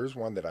are. There's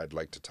one that I'd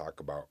like to talk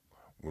about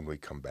when we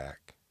come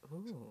back.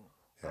 Ooh.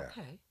 Yeah.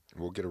 Okay.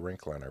 We'll get a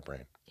wrinkle on our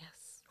brain.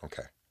 Yes.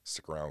 Okay.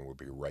 Stick around. We'll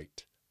be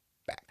right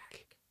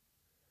back.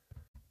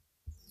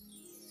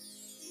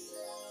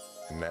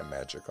 Isn't that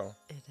magical?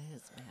 It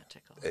is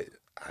magical.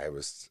 I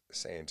was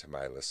saying to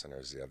my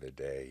listeners the other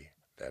day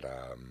that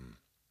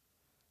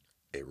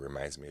it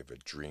reminds me of a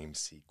dream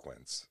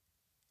sequence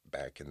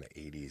back in the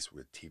 80s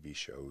with TV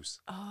shows.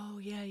 Oh,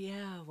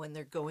 yeah. When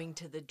they're going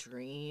to the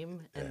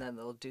dream and then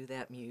they'll do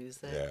that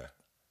music. Yeah.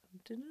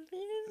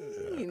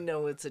 You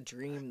know it's a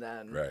dream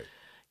then. Right.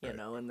 You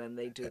know, and then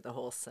they do the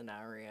whole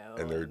scenario.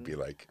 And there'd be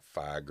like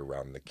fog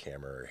around the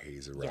camera or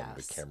haze around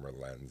the camera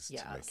lens to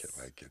make it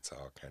Yes. like it's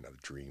all kind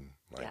of dream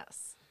like.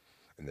 Yes.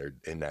 And there'd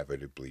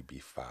inevitably be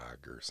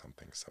fog or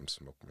something, some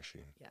smoke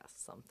machine. Yes,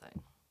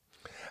 something.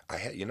 I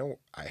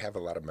have a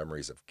lot of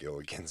memories of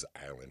Gilligan's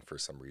Island for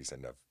some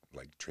reason, of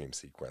like dream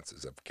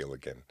sequences of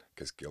Gilligan,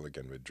 because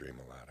Gilligan would dream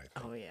a lot, I think.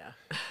 Oh, yeah.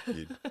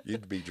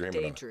 You'd be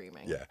dreaming.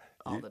 Daydreaming. Yeah.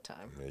 All the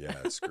time.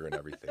 Yeah, screwing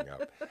everything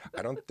up.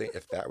 I don't think,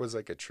 if that was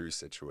like a true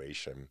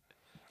situation,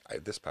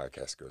 this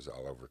podcast goes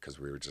all over because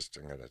we were just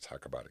going to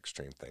talk about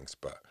extreme things,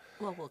 but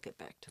Well, we'll get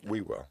back to that.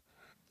 we will.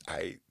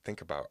 I think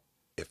about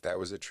if that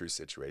was a true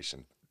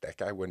situation, that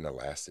guy wouldn't have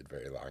lasted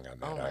very long on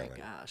that Oh, my island.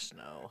 gosh,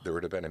 no. There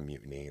would have been a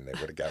mutiny and they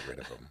would have got rid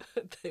of him.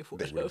 They They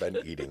would have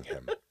been eating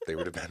him. They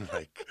would have been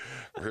like,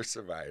 we're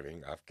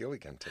surviving off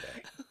Gilligan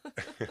today.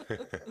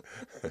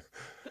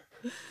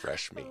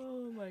 Fresh meat.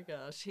 Oh, my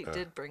gosh. He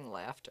did bring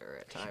laughter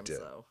at times, did.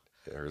 though.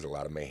 There was a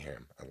lot of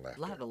mayhem and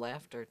laughter. A lot of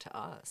laughter to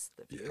us,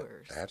 the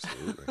viewers.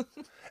 Absolutely.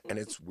 And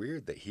it's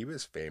weird that he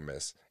was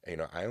famous.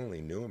 I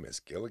only knew him as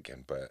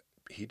Gilligan, but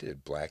he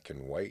did black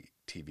and white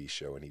TV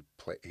show, and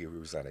he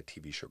was on a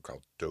TV show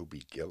called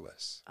Dobie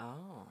Gillis.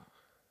 Oh,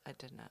 I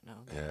did not know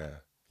that. Yeah.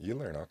 You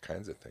learn all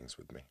kinds of things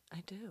with me.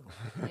 I do.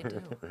 I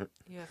do.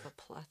 You have a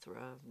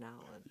plethora of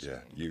knowledge. Yeah,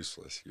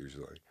 useless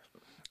usually.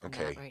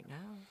 Okay. Not right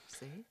now,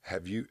 see?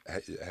 Have you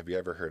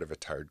ever heard of a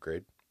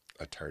tardigrade?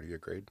 A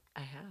tardigrade?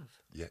 I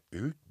have. Yeah,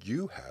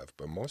 you have,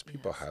 but most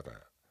people haven't.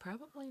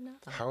 Probably not.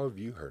 How have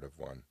you heard of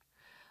one?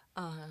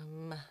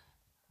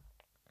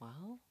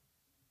 Well,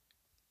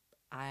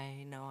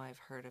 I know I've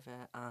heard of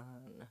it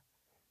on,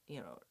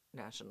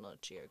 National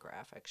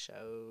Geographic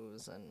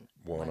shows and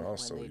Well, and when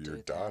also they do your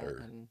that, daughter.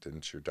 and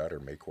Didn't your daughter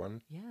make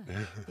one? yeah,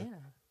 yeah.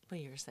 But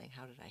you were saying,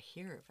 how did I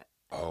hear of it?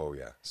 Oh,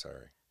 yeah.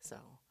 Sorry. So,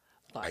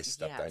 but I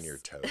stepped on your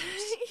yes. toes.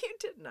 You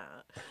did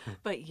not.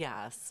 But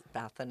yes,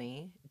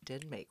 Bethany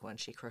did make one.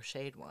 She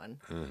crocheted one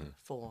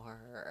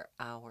for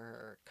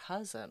our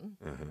cousin,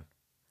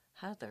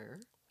 Heather.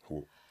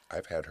 Who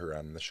I've had her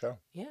on the show.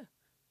 Yeah,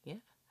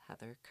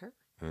 Heather Kerr.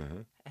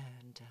 Mm-hmm.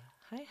 And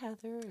hi,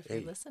 Heather, if Hey.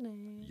 you're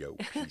listening. Yo,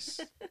 peace.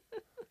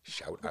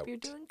 Shout Hope out you're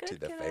doing good, to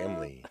the kiddo.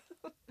 family.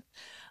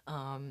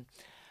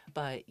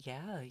 But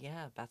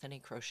yeah, Bethany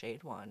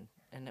crocheted one,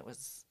 and it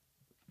was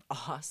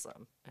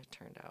awesome. It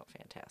turned out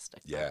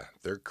fantastic. Yeah,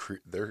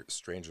 they're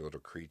strange little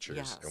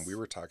creatures. And we Yes.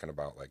 were talking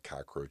about like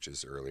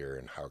cockroaches earlier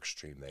and how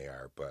extreme they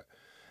are, but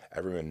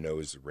everyone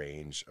knows the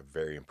range of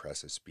very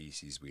impressive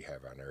species we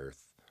have on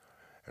Earth,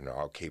 and are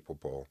all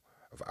capable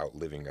of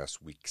outliving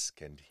us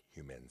weak-skinned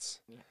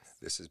humans. Yes.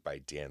 This is by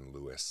Dan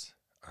Lewis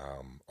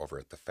over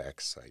at the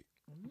Facts site.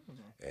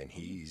 And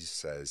he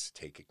says,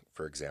 take,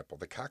 for example,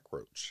 the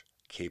cockroach,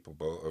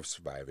 capable of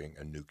surviving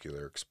a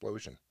nuclear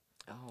explosion.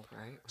 Oh,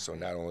 right. So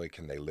not only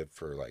can they live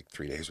for like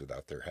 3 days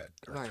without their head,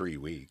 or Right. 3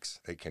 weeks,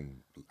 they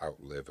can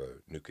outlive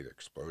a nuclear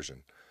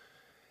explosion.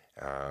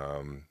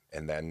 And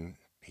then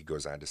he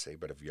goes on to say,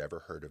 but have you ever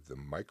heard of the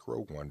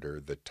micro wonder,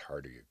 the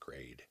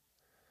tardigrade?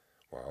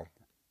 Well,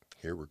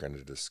 here we're going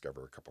to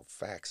discover a couple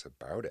facts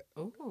about it.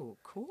 Oh,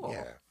 cool.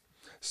 Yeah.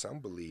 Some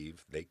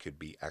believe they could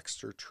be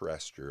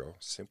extraterrestrial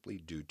simply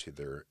due to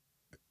their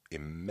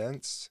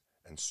immense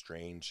and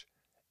strange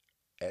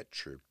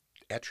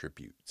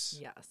attributes.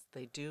 Yes,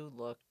 they do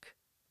look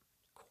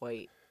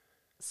quite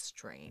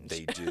strange.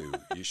 They do.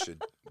 You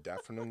should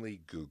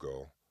definitely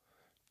Google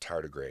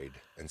tardigrade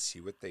and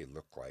see what they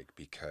look like,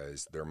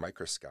 because they're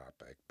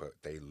microscopic, but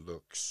they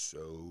look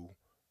so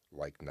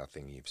like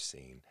nothing you've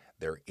seen.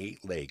 They're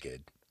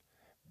 8-legged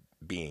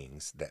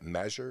beings that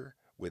measure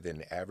with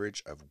an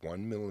average of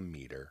 1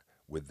 millimeter,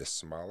 with the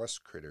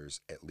smallest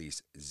critters at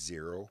least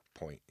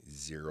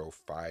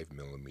 0.05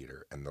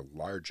 millimeter and the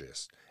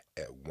largest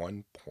at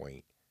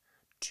 1.2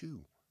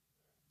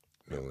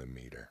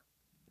 millimeter.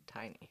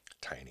 Tiny.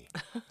 Tiny.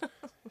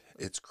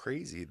 It's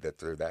crazy that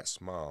they're that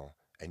small,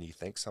 and you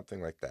think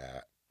something like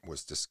that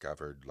was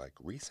discovered like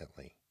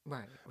recently.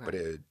 Right. But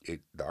the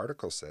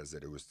article says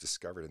that it was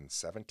discovered in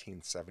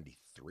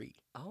 1773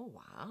 Oh,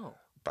 wow.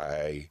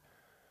 by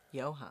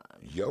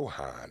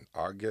Johann.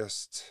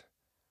 August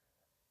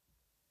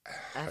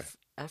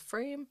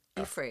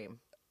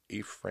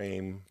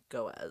Ephraim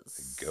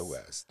Goes.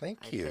 Goes. Thank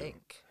I you.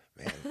 think.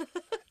 Man,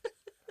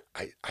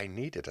 I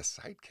needed a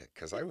sidekick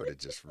because I would have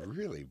just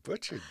really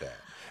butchered that.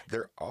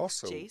 They're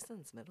also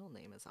Jason's middle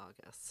name is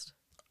August.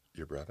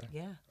 your brother?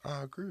 Yeah.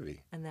 Oh, groovy.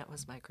 And that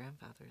was my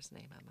grandfather's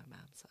name on my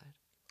mom's side.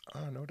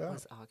 Oh, no doubt.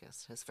 Was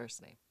August, his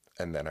first name.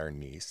 And then our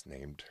niece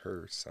named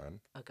her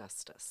son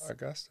Augustus.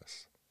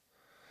 Augustus.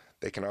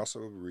 They can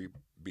also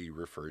be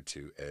referred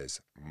to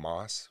as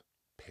moss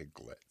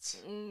piglets.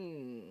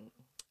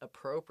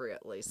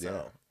 Appropriately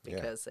so. Yeah, yeah.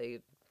 Because they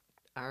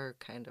are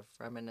kind of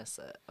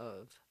reminiscent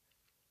of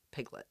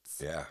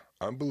piglets. Yeah,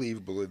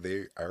 unbelievable.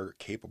 They are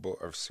capable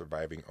of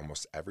surviving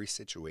almost every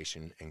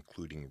situation,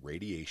 including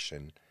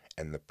radiation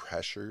and the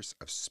pressures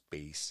of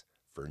space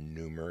for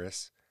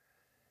numerous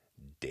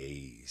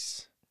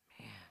days.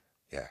 Man.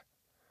 Yeah.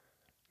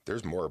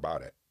 There's more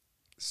about it.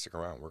 Stick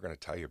around. We're going to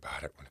tell you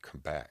about it when we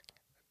come back,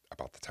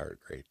 about the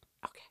tardigrade,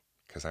 Okay.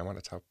 because I want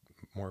to talk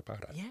more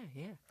about it.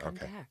 Yeah. Come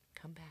Okay. back.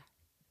 Come back.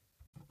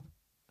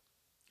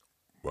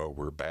 Well,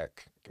 we're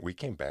back. We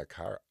came back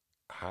hot.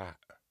 Hot.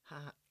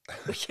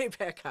 We came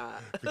back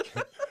hot.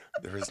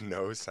 There was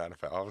no sound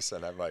effect. All of a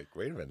sudden, I'm like,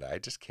 wait a minute, I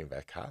just came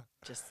back hot.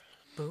 Just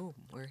boom,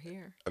 we're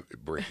here.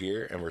 We're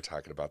here, and we're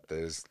talking about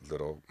those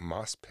little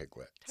moss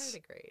piglets.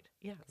 Tardigrade,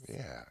 yes.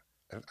 Yeah.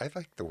 I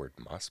like the word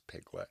moss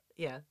piglet.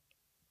 Yeah.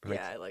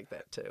 Makes- Yeah, I like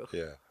that too.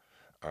 Yeah.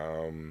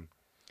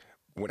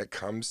 When it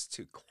comes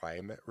to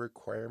climate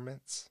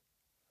requirements,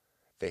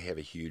 they have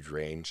a huge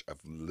range of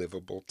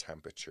livable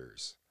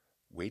temperatures.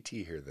 Wait till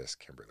you hear this,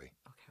 Kimberly.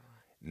 Okay.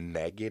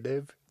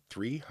 Negative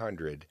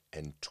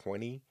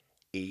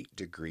 328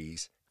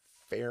 degrees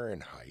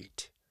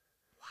Fahrenheit.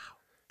 Wow.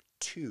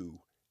 To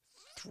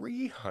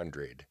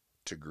 300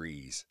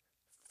 degrees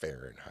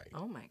Fahrenheit.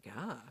 Oh my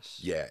gosh.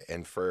 Yeah,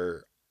 and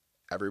for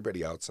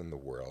everybody else in the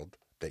world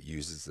that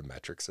uses the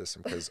metric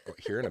system, because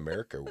here in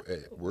America,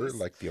 we're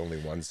like the only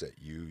ones that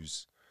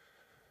use.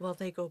 Well,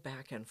 they go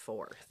back and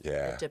forth.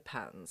 Yeah. It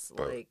depends.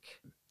 But- like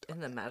in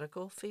the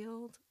medical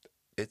field,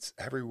 It's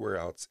everywhere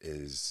else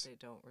is they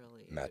don't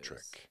really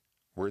metric.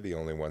 We're the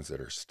only ones that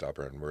are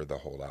stubborn. We're the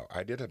holdout.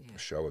 I did a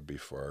show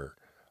before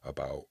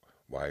about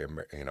why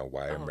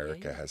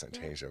America yeah, hasn't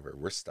yeah. changed over.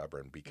 We're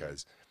stubborn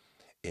because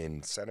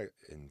in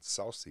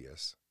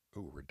Celsius.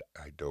 Ooh,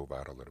 I dove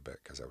out a little bit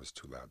because I was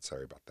too loud.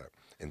 Sorry about that.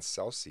 In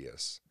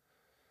Celsius,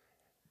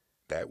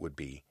 that would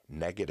be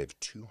negative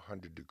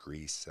 200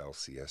 degrees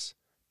Celsius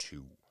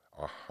to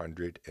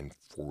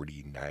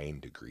 149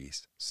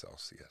 degrees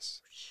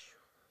Celsius.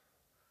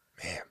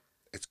 Man,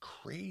 it's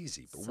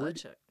crazy. But we're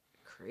Such a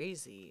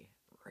crazy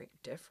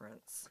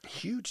difference.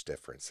 huge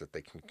difference that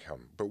they can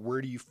come. But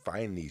where do you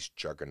find these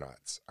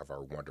juggernauts of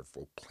our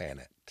wonderful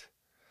planet?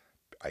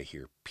 I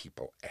hear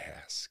people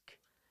ask.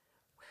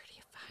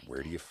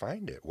 Where do you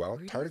find it? Well, Where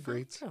do you find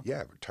tardigrades, them?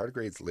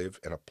 tardigrades live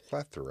in a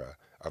plethora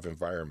of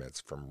environments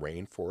from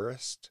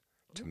rainforest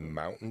to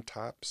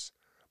mountaintops,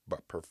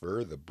 but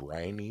prefer the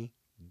briny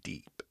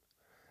deep,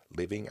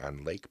 living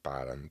on lake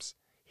bottoms,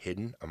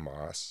 hidden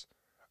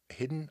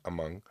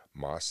among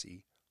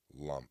mossy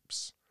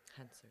lumps.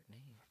 Hence their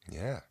name.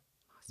 Yeah.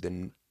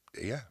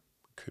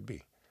 Could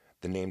be.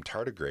 The name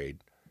tardigrade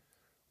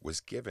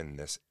was given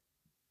to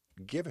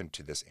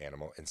this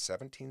animal in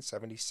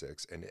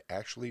 1776, and it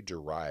actually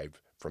derived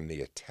from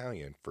the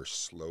Italian for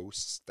slow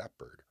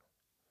stepper,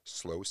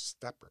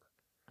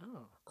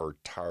 Oh, or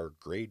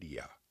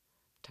tardigrada.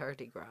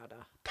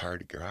 tardigrada.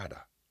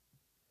 Tardigrada.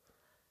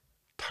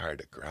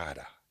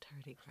 Tardigrada.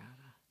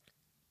 Tardigrada.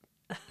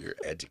 You're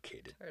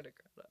educated.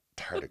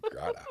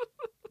 Tardigrada.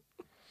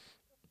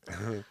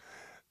 Tardigrada.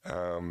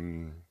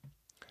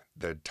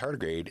 The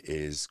tardigrade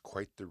is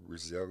quite the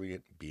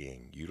resilient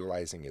being,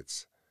 utilizing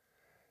its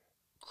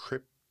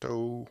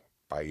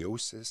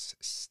cryptobiosis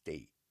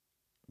state,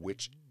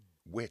 which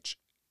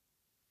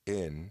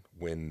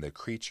when the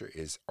creature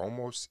is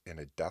almost in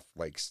a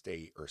death-like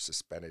state or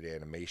suspended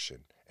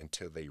animation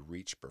until they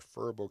reach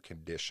preferable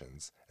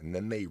conditions, and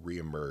then they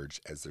reemerge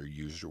as their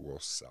usual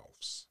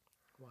selves.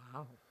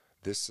 Wow.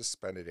 This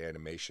suspended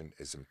animation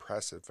is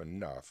impressive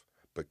enough,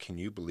 but can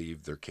you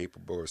believe they're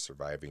capable of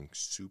surviving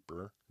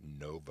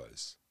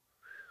supernovas?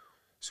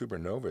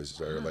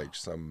 Supernovas are like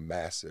some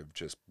massive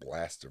just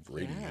blast of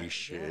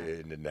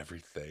radiation and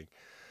everything.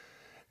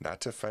 Not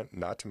to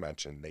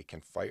mention, they can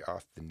fight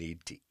off the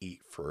need to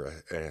eat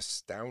for an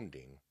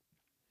astounding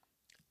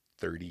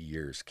 30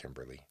 years,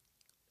 Kimberly.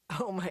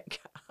 Oh my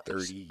gosh.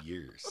 30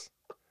 years.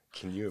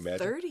 Can you imagine?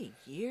 30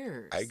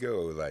 years. I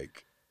go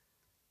like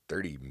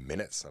 30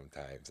 minutes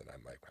sometimes, and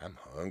I'm like, I'm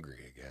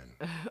hungry again.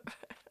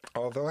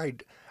 Although I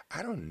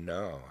don't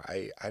know.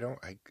 I don't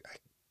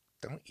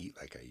eat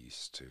like I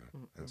used to.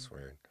 That's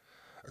weird.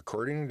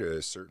 According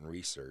to certain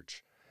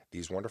research,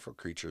 these wonderful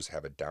creatures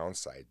have a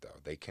downside,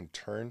 though. They can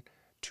turn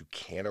to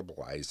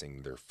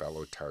cannibalizing their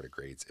fellow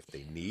tardigrades if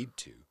they need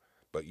to,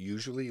 but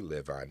usually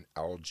live on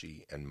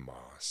algae and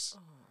moss.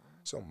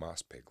 So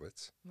moss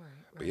piglets. Right.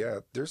 But yeah,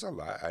 there's a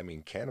lot. I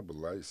mean,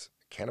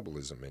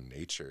 cannibalism in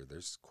nature,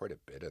 there's quite a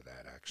bit of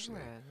that, actually.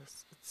 Right.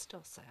 It's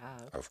still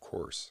sad. Of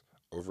course.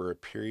 Over a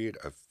period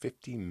of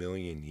 50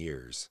 million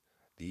years,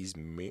 these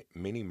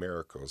mini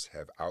miracles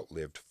have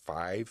outlived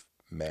 5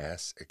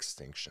 mass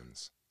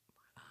extinctions.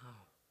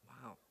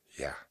 Wow.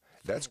 Yeah,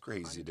 that's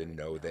crazy to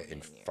know that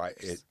in 500 million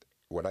years.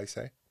 What'd I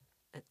say?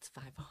 It's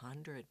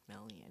 500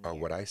 million. Oh,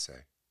 what'd I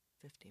say?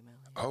 50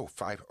 million.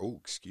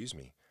 Excuse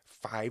me.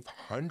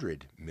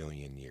 500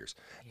 million years.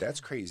 That's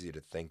crazy to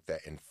think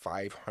that in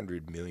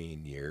 500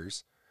 million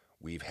years,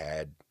 we've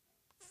had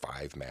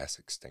 5 mass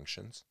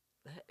extinctions.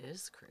 That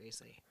is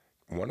crazy.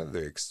 One of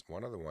the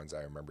ones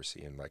I remember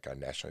seeing like on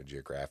National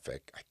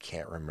Geographic, I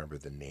can't remember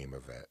the name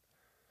of it,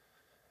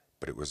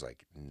 but it was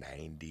like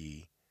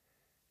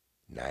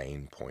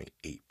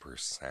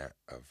 99.8%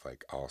 of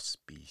like all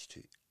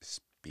species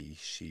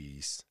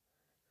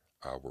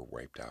were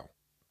wiped out.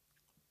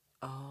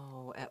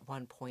 Oh, at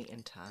one point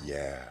in time.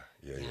 Yeah.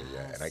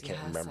 And I can't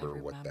Yes, remember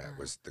I what that remember.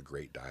 was, the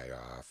great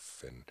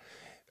die-off. And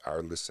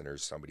our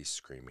listeners, somebody's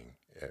screaming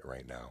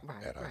right now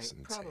at us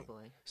and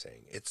probably.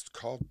 saying, it's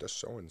called the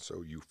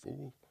so-and-so, you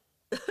fool.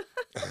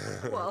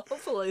 Well,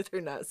 hopefully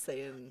they're not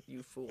saying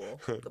you fool.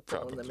 They're pulling the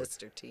Probably.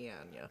 Mr. T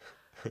on you.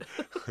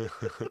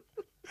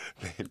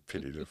 They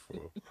pity the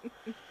fool.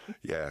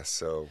 Yeah,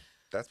 so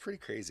that's pretty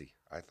crazy.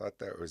 I thought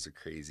that was a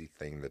crazy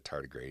thing, the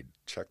tardigrade.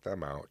 Check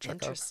them out.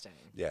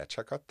 Interesting.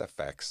 Check out the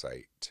fact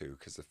site too,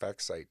 because the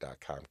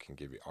factsite.com can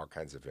give you all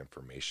kinds of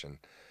information.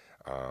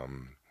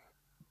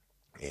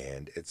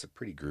 And it's a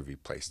pretty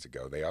groovy place to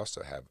go. They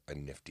also have a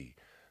nifty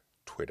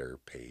Twitter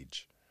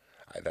page.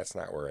 That's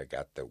not where I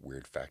got the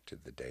weird fact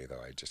of the day,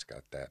 though. I just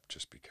got that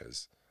just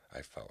because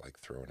I felt like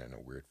throwing in a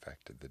weird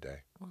fact of the day.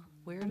 Well,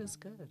 weird is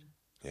good.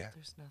 Yeah.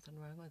 There's nothing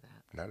wrong with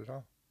that. Not at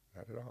all.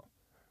 Not at all.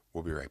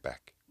 We'll be right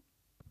back.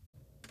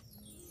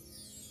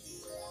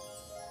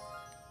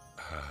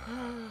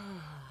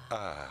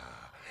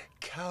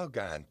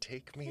 Calgon,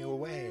 take me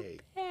away.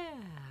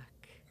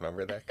 Back.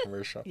 Remember that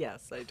commercial?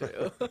 Yes, I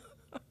do.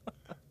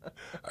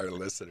 Our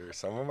listeners,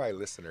 some of my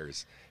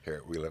listeners here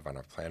at We Live on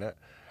a Planet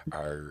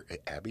are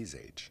Abby's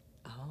age.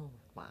 Oh,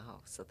 wow.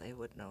 So they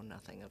would know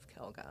nothing of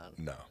Calgon.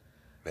 No.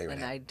 They would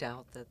And have, I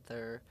doubt that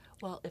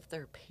if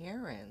their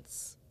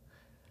parents,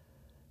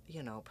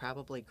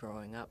 probably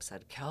growing up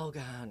said,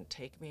 Calgon,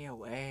 take me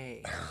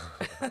away.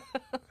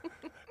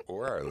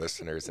 or our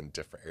listeners in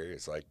different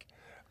areas. Like,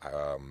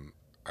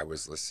 I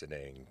was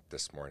listening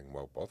this morning,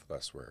 well, both of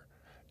us were,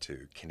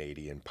 to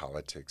Canadian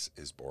Politics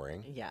is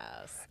Boring.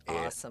 Yes. And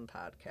Awesome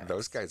podcast.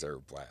 Those guys are a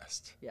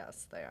blast,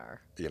 Yes, they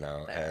are.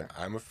 and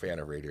I'm a fan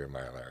of Radio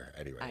Mylar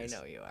anyways. I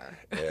know you are.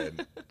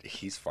 And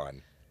he's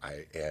fun.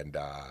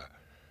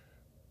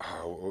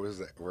 What was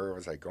that? Where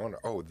was I going?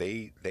 Oh,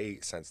 they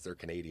since they're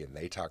Canadian,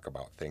 they talk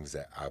about things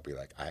that I'll be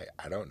like, I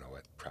don't know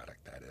what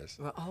product that is.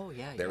 Well, oh,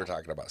 yeah. They were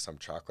talking about some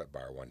chocolate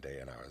bar one day,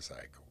 and I was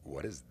like,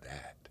 what is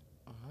that?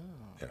 Oh.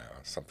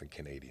 Something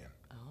Canadian.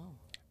 Oh.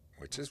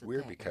 Which Was is it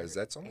weird that because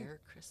that's only, Air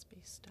Crispy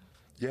stuff.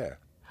 yeah.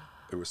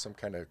 It was some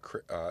kind of,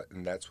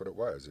 and that's what it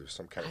was. It was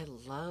some kind I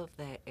of, love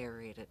that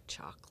aerated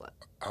chocolate.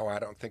 oh, I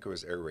don't think it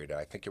was aerated.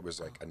 I think it was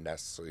like a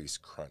Nestle's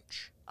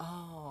Crunch.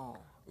 Oh.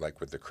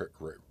 Like with the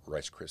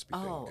Rice Krispie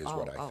thing is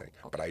what I think.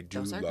 Oh. But I do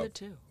Those are love, good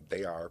too.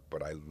 they are,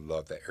 but I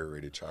love the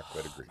aerated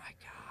chocolate. Oh Agree. my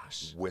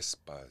gosh.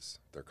 Wispas,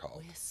 they're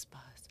called. Whisper.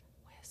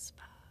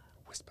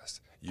 Wispas.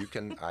 You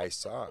can, I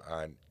saw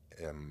on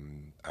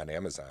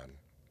Amazon,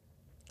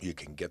 you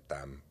can get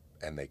them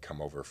and they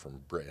come over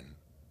from Britain.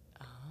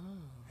 Oh.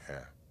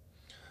 Yeah.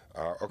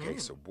 Okay,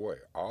 so boy,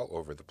 all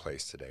over the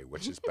place today,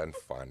 which has been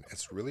fun.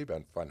 It's really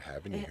been fun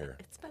having you here.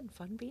 It's been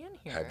fun being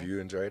here. Have you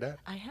enjoyed it?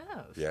 I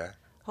have. Yeah.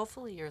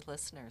 Hopefully your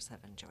listeners have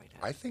enjoyed it.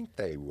 I think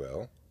they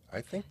will.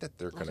 I think that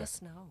they're Let going to.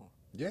 us know.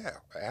 Yeah,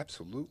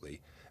 absolutely.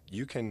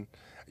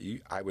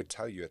 I would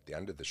tell you at the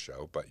end of the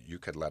show, but you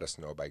could let us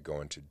know by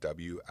going to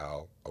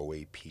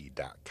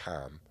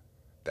WLOAP.com.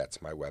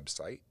 That's my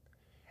website.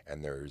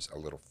 And there's a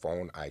little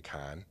phone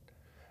icon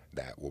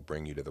that will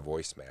bring you to the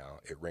voicemail.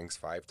 It rings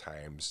 5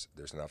 times.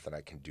 There's nothing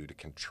I can do to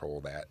control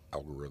that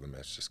algorithm.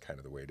 It's just kind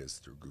of the way it is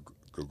through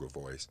Google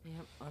Voice.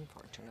 Yep,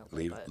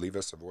 unfortunately. Leave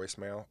us a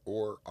voicemail,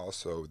 or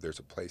also there's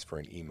a place for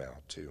an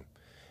email too.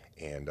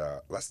 And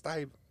let's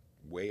dive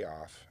way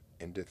off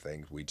into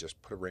things. We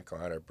just put a wrinkle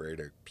on our braid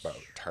about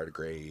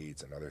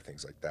tardigrades and other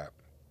things like that.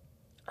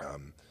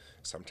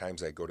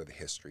 Sometimes I go to the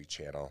History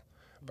Channel,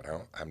 but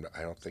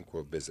I don't think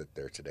we'll visit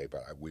there today.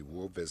 But we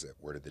will visit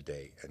Word of the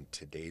Day, and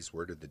today's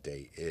Word of the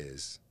Day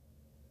is.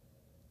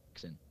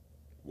 Lexin.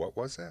 What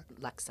was that?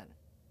 Lexin.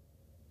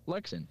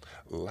 Lexin.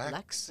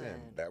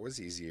 Lexin. That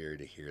was easier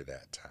to hear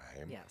that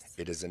time. Yes.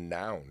 It is a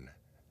noun.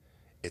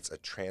 It's a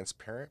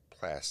transparent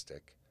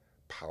plastic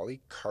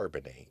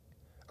polycarbonate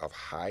of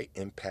high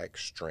impact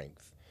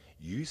strength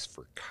used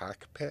for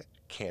cockpit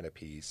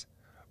canopies,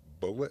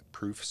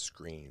 bulletproof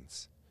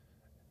screens,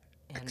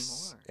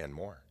 And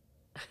more.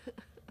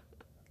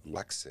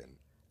 Lexan.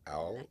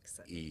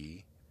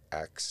 Lexan.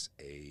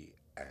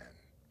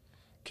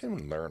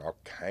 Can learn all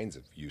kinds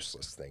of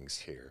useless things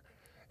here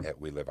at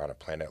We Live on a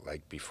Planet.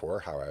 Like before,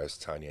 how I was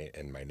telling you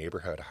in my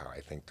neighborhood, how I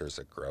think there's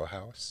a grow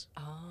house.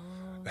 Oh,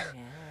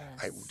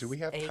 yes. Do we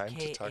have time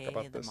to talk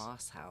about this? the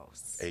Moss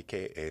House.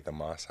 AKA the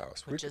Moss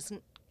House. Which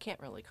can't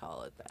really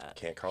call it that.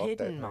 Can't call it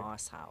that. Hidden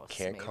Moss House.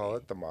 Can't maybe. call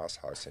it the Moss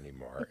House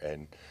anymore.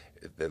 And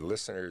the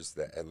listeners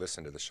that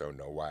listen to the show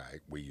know why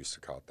we used to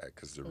call it that,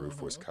 because the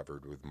roof was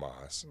covered with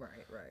moss.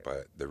 Right.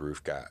 But the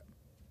roof got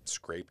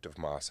scraped of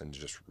moss and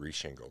just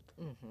reshingled.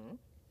 Mm-hmm.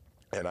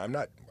 And I'm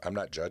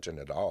not judging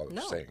at all.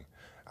 No. Saying,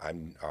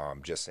 I'm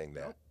just saying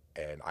that. Nope.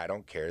 And I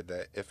don't care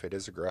that if it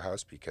is a grow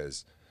house,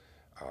 because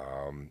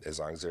as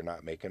long as they're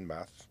not making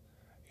meth,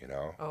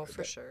 Oh,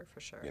 for sure.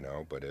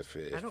 But if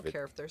I don't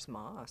care if there's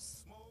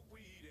moss.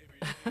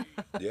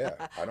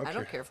 Yeah, I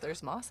don't care if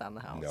there's moss on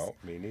the house. No,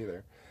 me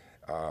neither.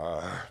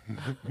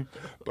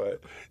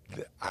 But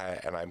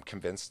I'm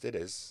convinced it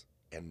is.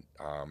 And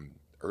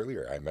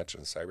earlier I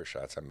mentioned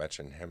Cybershots. I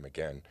mentioned him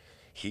again.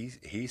 He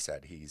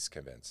said he's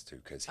convinced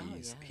too, because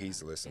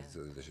he's listened to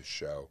the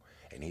show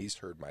and he's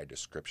heard my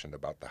description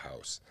about the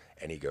house,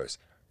 and he goes,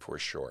 for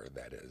sure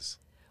that is.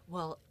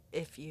 Well,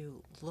 if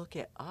you look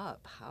it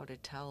up, how to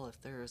tell if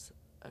there's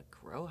a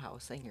grow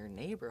house in your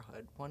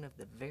neighborhood, one of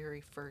the very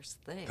first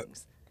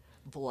things,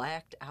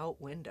 blacked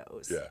out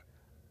windows. Yeah.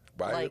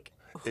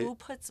 Who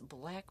puts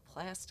black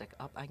plastic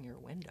up on your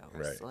windows?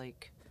 Right.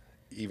 Like,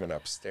 Even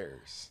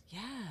upstairs.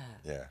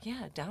 yeah.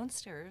 Yeah,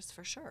 downstairs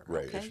for sure.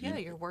 Right, Okay, if yeah,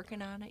 you- you're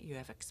working on it. You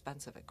have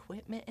expensive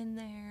equipment in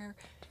there.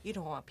 You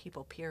don't want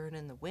people peering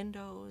in the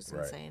windows and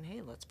Right. saying,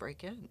 hey, let's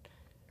break in.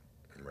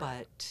 Right.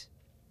 But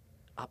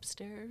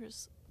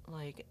upstairs,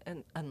 like,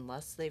 and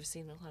unless they've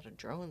seen a lot of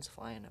drones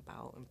flying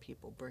about and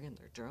people bringing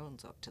their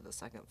drones up to the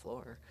second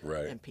floor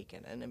Right. and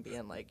peeking in and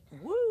being like,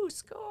 woo,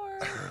 score.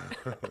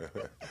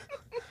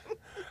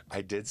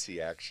 I did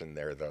see action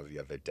there though the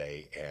other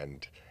day,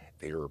 and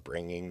they were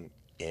bringing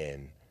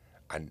in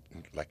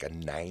like a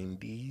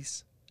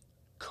 90s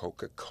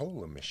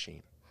Coca-Cola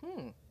machine.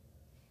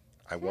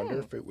 I wonder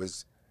if it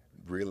was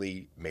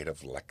really made of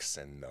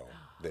Lexan though,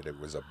 that it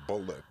was a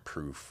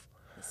bulletproof.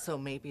 So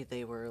maybe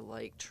they were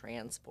like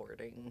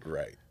transporting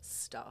Right.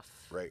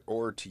 stuff. Right.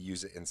 Or to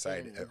use it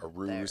inside In a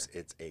ruse,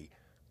 there. it's a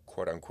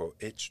quote unquote,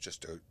 it's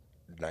just a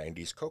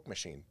 90s Coke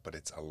machine, but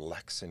it's a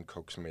Lexan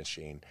Coke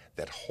machine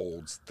that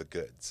holds the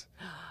goods.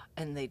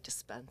 And they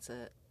dispense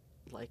it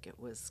like it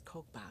was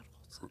Coke bottles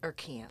or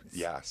cans.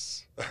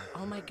 Yes.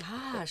 Oh my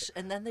gosh.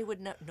 And then they would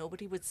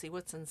nobody would see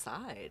what's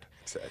inside.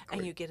 Exactly.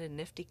 And you get a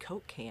nifty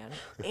Coke can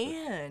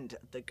and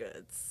the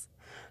goods.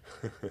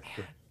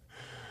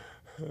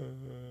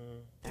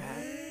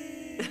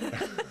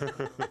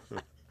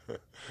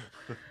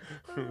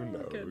 Who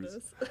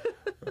knows?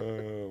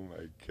 Oh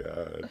my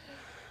God.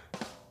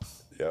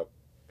 Yep.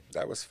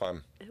 That was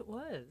fun. It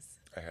was.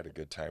 I had a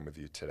good time with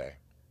you today.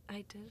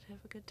 I did have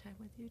a good time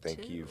with you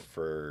Thank too. you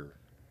for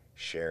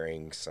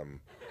sharing some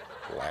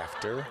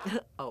laughter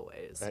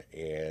Always.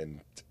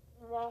 and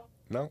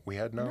no, we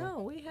had No,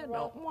 we had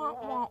no. Wah,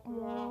 wah,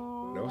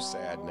 wah. no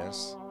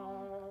sadness.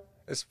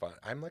 It's fun.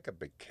 I'm like a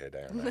big kid,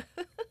 Anna.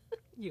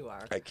 You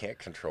are. I can't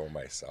control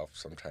myself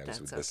sometimes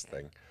That's with this okay.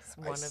 thing. It's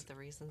I one s- of the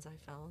reasons I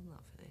fell in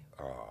love with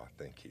you. Oh,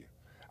 thank you.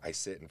 I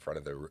sit in front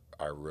of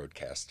our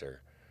Roadcaster,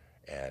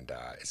 and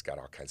it's got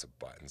all kinds of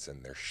buttons,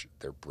 and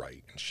they're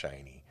bright and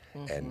shiny.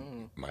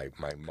 And my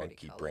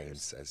monkey brain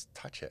colors. says,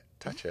 "Touch it,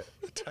 touch it,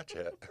 touch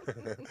it."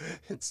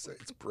 it's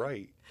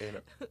bright, and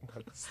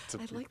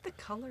I like the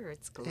color.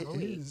 It's it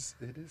glowy. is.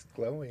 It is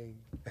glowing.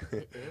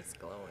 It is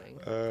glowing.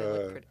 They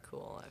look pretty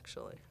cool,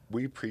 actually.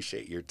 We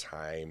appreciate your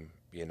time.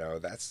 You know,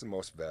 that's the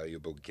most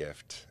valuable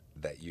gift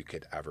that you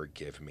could ever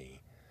give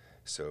me.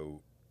 So,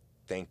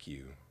 thank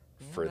you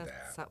for that's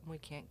that. something we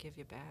can't give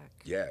you back.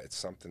 Yeah, it's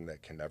something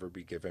that can never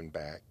be given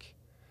back.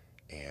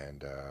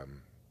 And,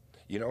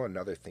 you know,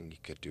 another thing you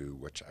could do,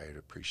 which I'd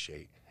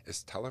appreciate,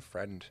 is tell a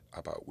friend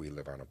about We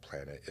Live on a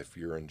Planet. If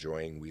you're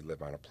enjoying We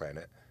Live on a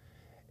Planet,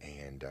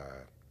 and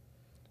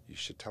you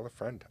should tell a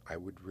friend. I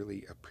would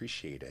really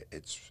appreciate it.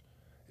 It's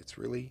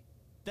really,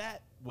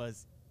 That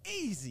was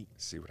easy.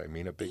 see what I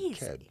mean? A big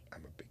kid. Easy.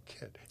 I'm a big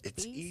kid.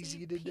 It's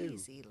easy to do.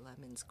 Peasy,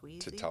 lemon squeezy.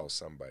 To tell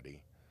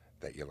somebody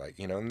that you like,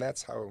 you know, and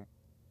that's how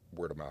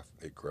word of mouth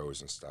it grows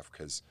and stuff.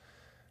 Because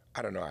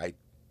I don't know,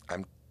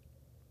 I'm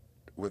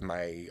with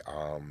my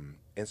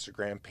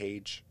Instagram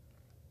page.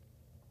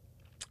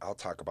 I'll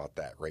talk about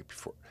that right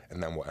before,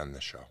 and then we'll end the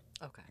show.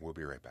 Okay. We'll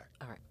be right back.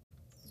 All right.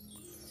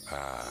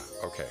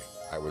 Okay,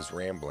 I was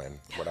rambling.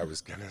 What I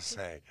was gonna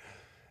say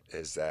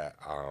is that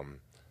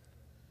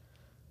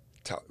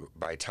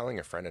by telling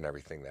a friend and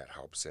everything, that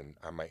helps. And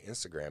on my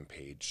Instagram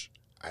page,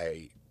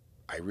 I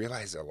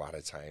realize a lot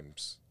of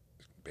times,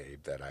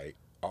 babe, that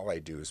all I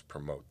do is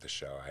promote the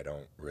show. I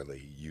don't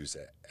really use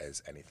it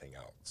as anything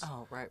else.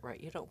 Oh, right.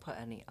 You don't put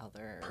any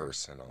other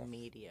Personal.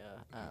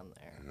 media on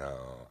there.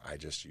 No, I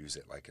just use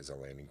it like as a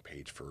landing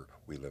page for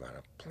We Live on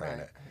a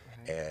Planet.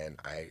 Right. And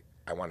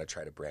I want to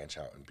try to branch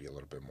out and be a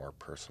little bit more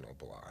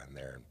personable on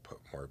there and put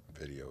more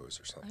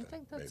videos or something. I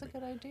think that's maybe. a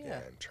good idea.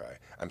 Yeah, and try.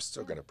 I'm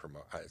still going to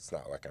promote. It's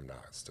not like I'm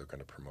not still going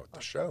to promote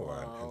the show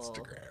on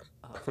Instagram.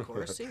 Of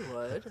course you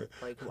would.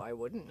 Like, why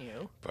wouldn't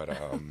you? But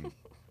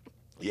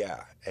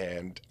yeah,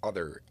 and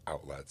other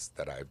outlets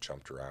that I've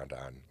jumped around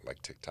on,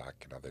 like TikTok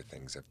and other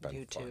things, have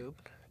been fun.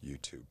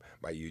 YouTube.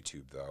 My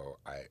YouTube though,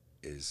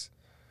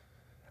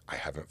 I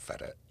haven't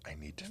fed it. I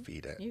need to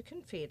feed it. You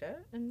can feed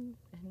it and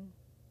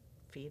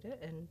feed it,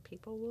 and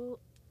people will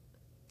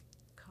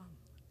come.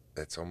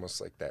 It's almost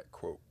like that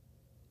quote,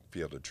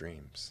 Field of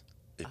Dreams.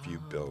 If you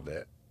build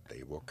it,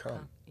 they will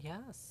come.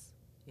 Yes.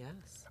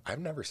 I've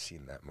never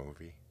seen that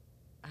movie.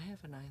 I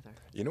haven't either.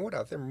 You know what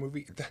other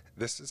movie?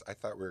 This is. I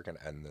thought we were going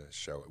to end the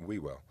show, and we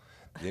will.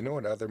 You know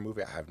what other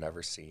movie I've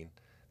never seen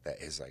that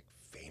is like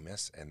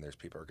famous, and there's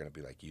people who are going to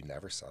be like, "You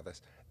never saw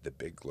this?" The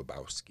Big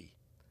Lebowski.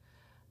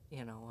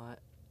 You know what?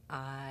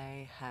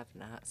 I have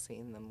not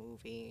seen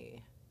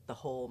the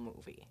whole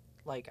movie.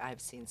 Like,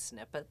 I've seen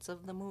snippets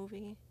of the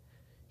movie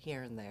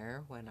here and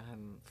there when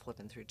I'm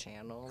flipping through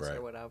channels Right.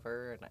 or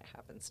whatever, and it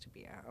happens to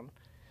be on.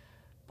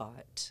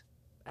 But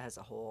as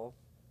a whole,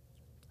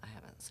 I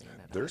haven't seen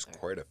it. There's either.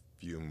 quite a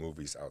few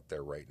movies out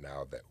there right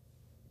now that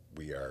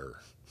we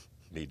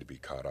need to be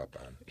caught up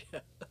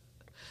on.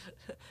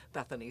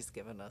 Bethany's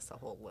given us a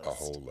whole list. A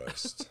whole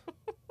list.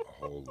 A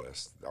whole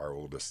list. Our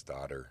oldest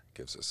daughter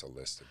gives us a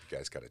list of, you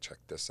guys got to check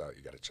this out,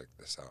 you got to check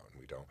this out, and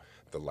we don't.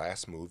 The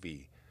last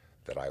movie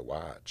that I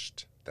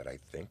watched that I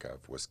think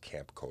of was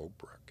Camp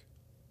Coldbrook.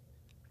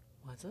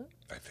 Was it?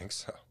 I think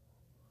so.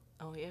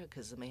 Oh, yeah,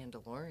 because The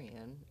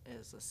Mandalorian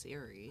is a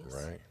series.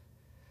 Right.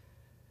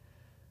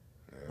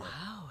 Yeah.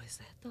 Wow, is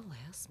that the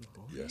last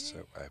movie? Yes,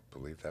 I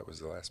believe that was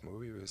the last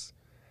movie. It was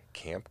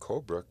Camp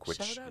Coldbrook,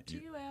 which Shout out to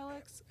you,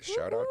 Alex.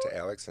 shout out to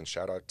Alex and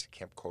shout out to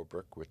Camp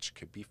Coldbrook, which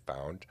could be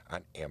found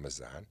on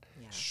Amazon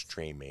Yes.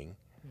 streaming,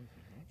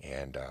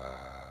 and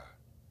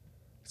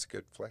it's a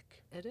good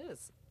flick. It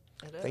is.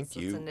 It is. Thank It's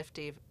you.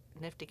 a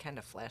nifty kind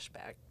of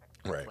flashback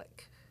Right.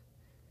 flick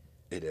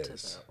It to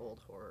is. the old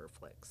horror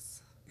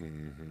flicks.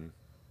 Mm-hmm.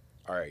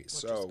 All right, Which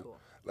so is cool.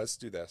 let's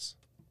do this.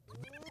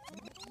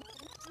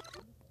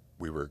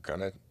 We were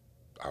gonna.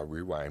 I'll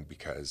rewind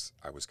because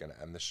I was gonna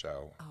end the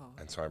show, Oh,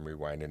 and so I'm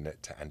rewinding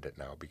it to end it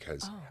now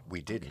because Oh,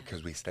 we didn't okay.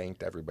 because we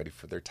thanked everybody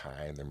for their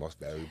time, their most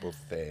valuable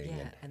thing,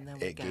 Yeah, and then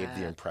we it gave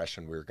the got-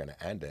 impression we were gonna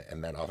end it,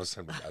 and then all of a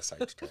sudden we got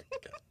sidetracked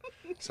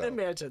again. So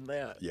Imagine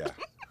that. yeah,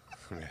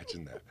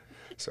 imagine that.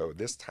 So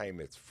this time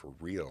it's for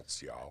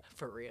reals, y'all.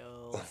 For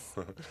real.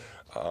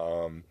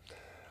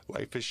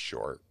 Life is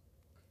short.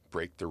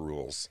 Break the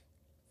rules.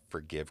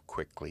 Forgive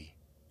quickly.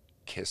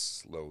 Kiss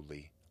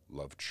slowly.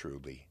 Love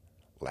truly.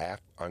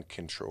 Laugh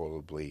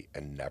uncontrollably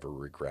and never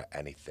regret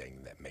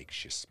anything that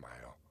makes you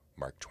smile.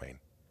 Mark Twain.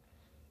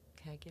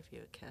 Can I give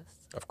you a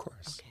kiss? Of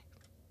course. Okay.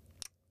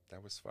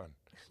 That was fun.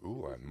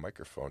 Ooh, a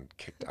microphone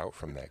kicked out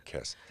from that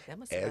kiss. That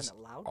must have As been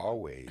a loud one.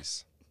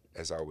 always,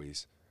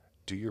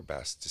 do your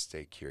best to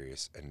stay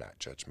curious and not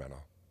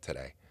judgmental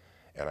today.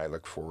 And I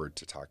look forward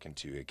to talking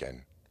to you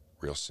again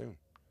real soon.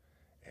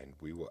 And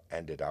we will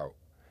end it out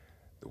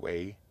the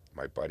way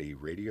my buddy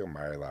Radio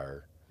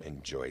Mylar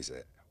enjoys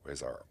it,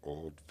 was our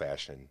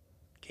old-fashioned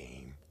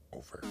game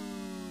over.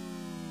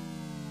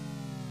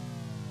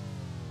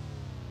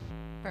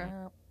 Burn.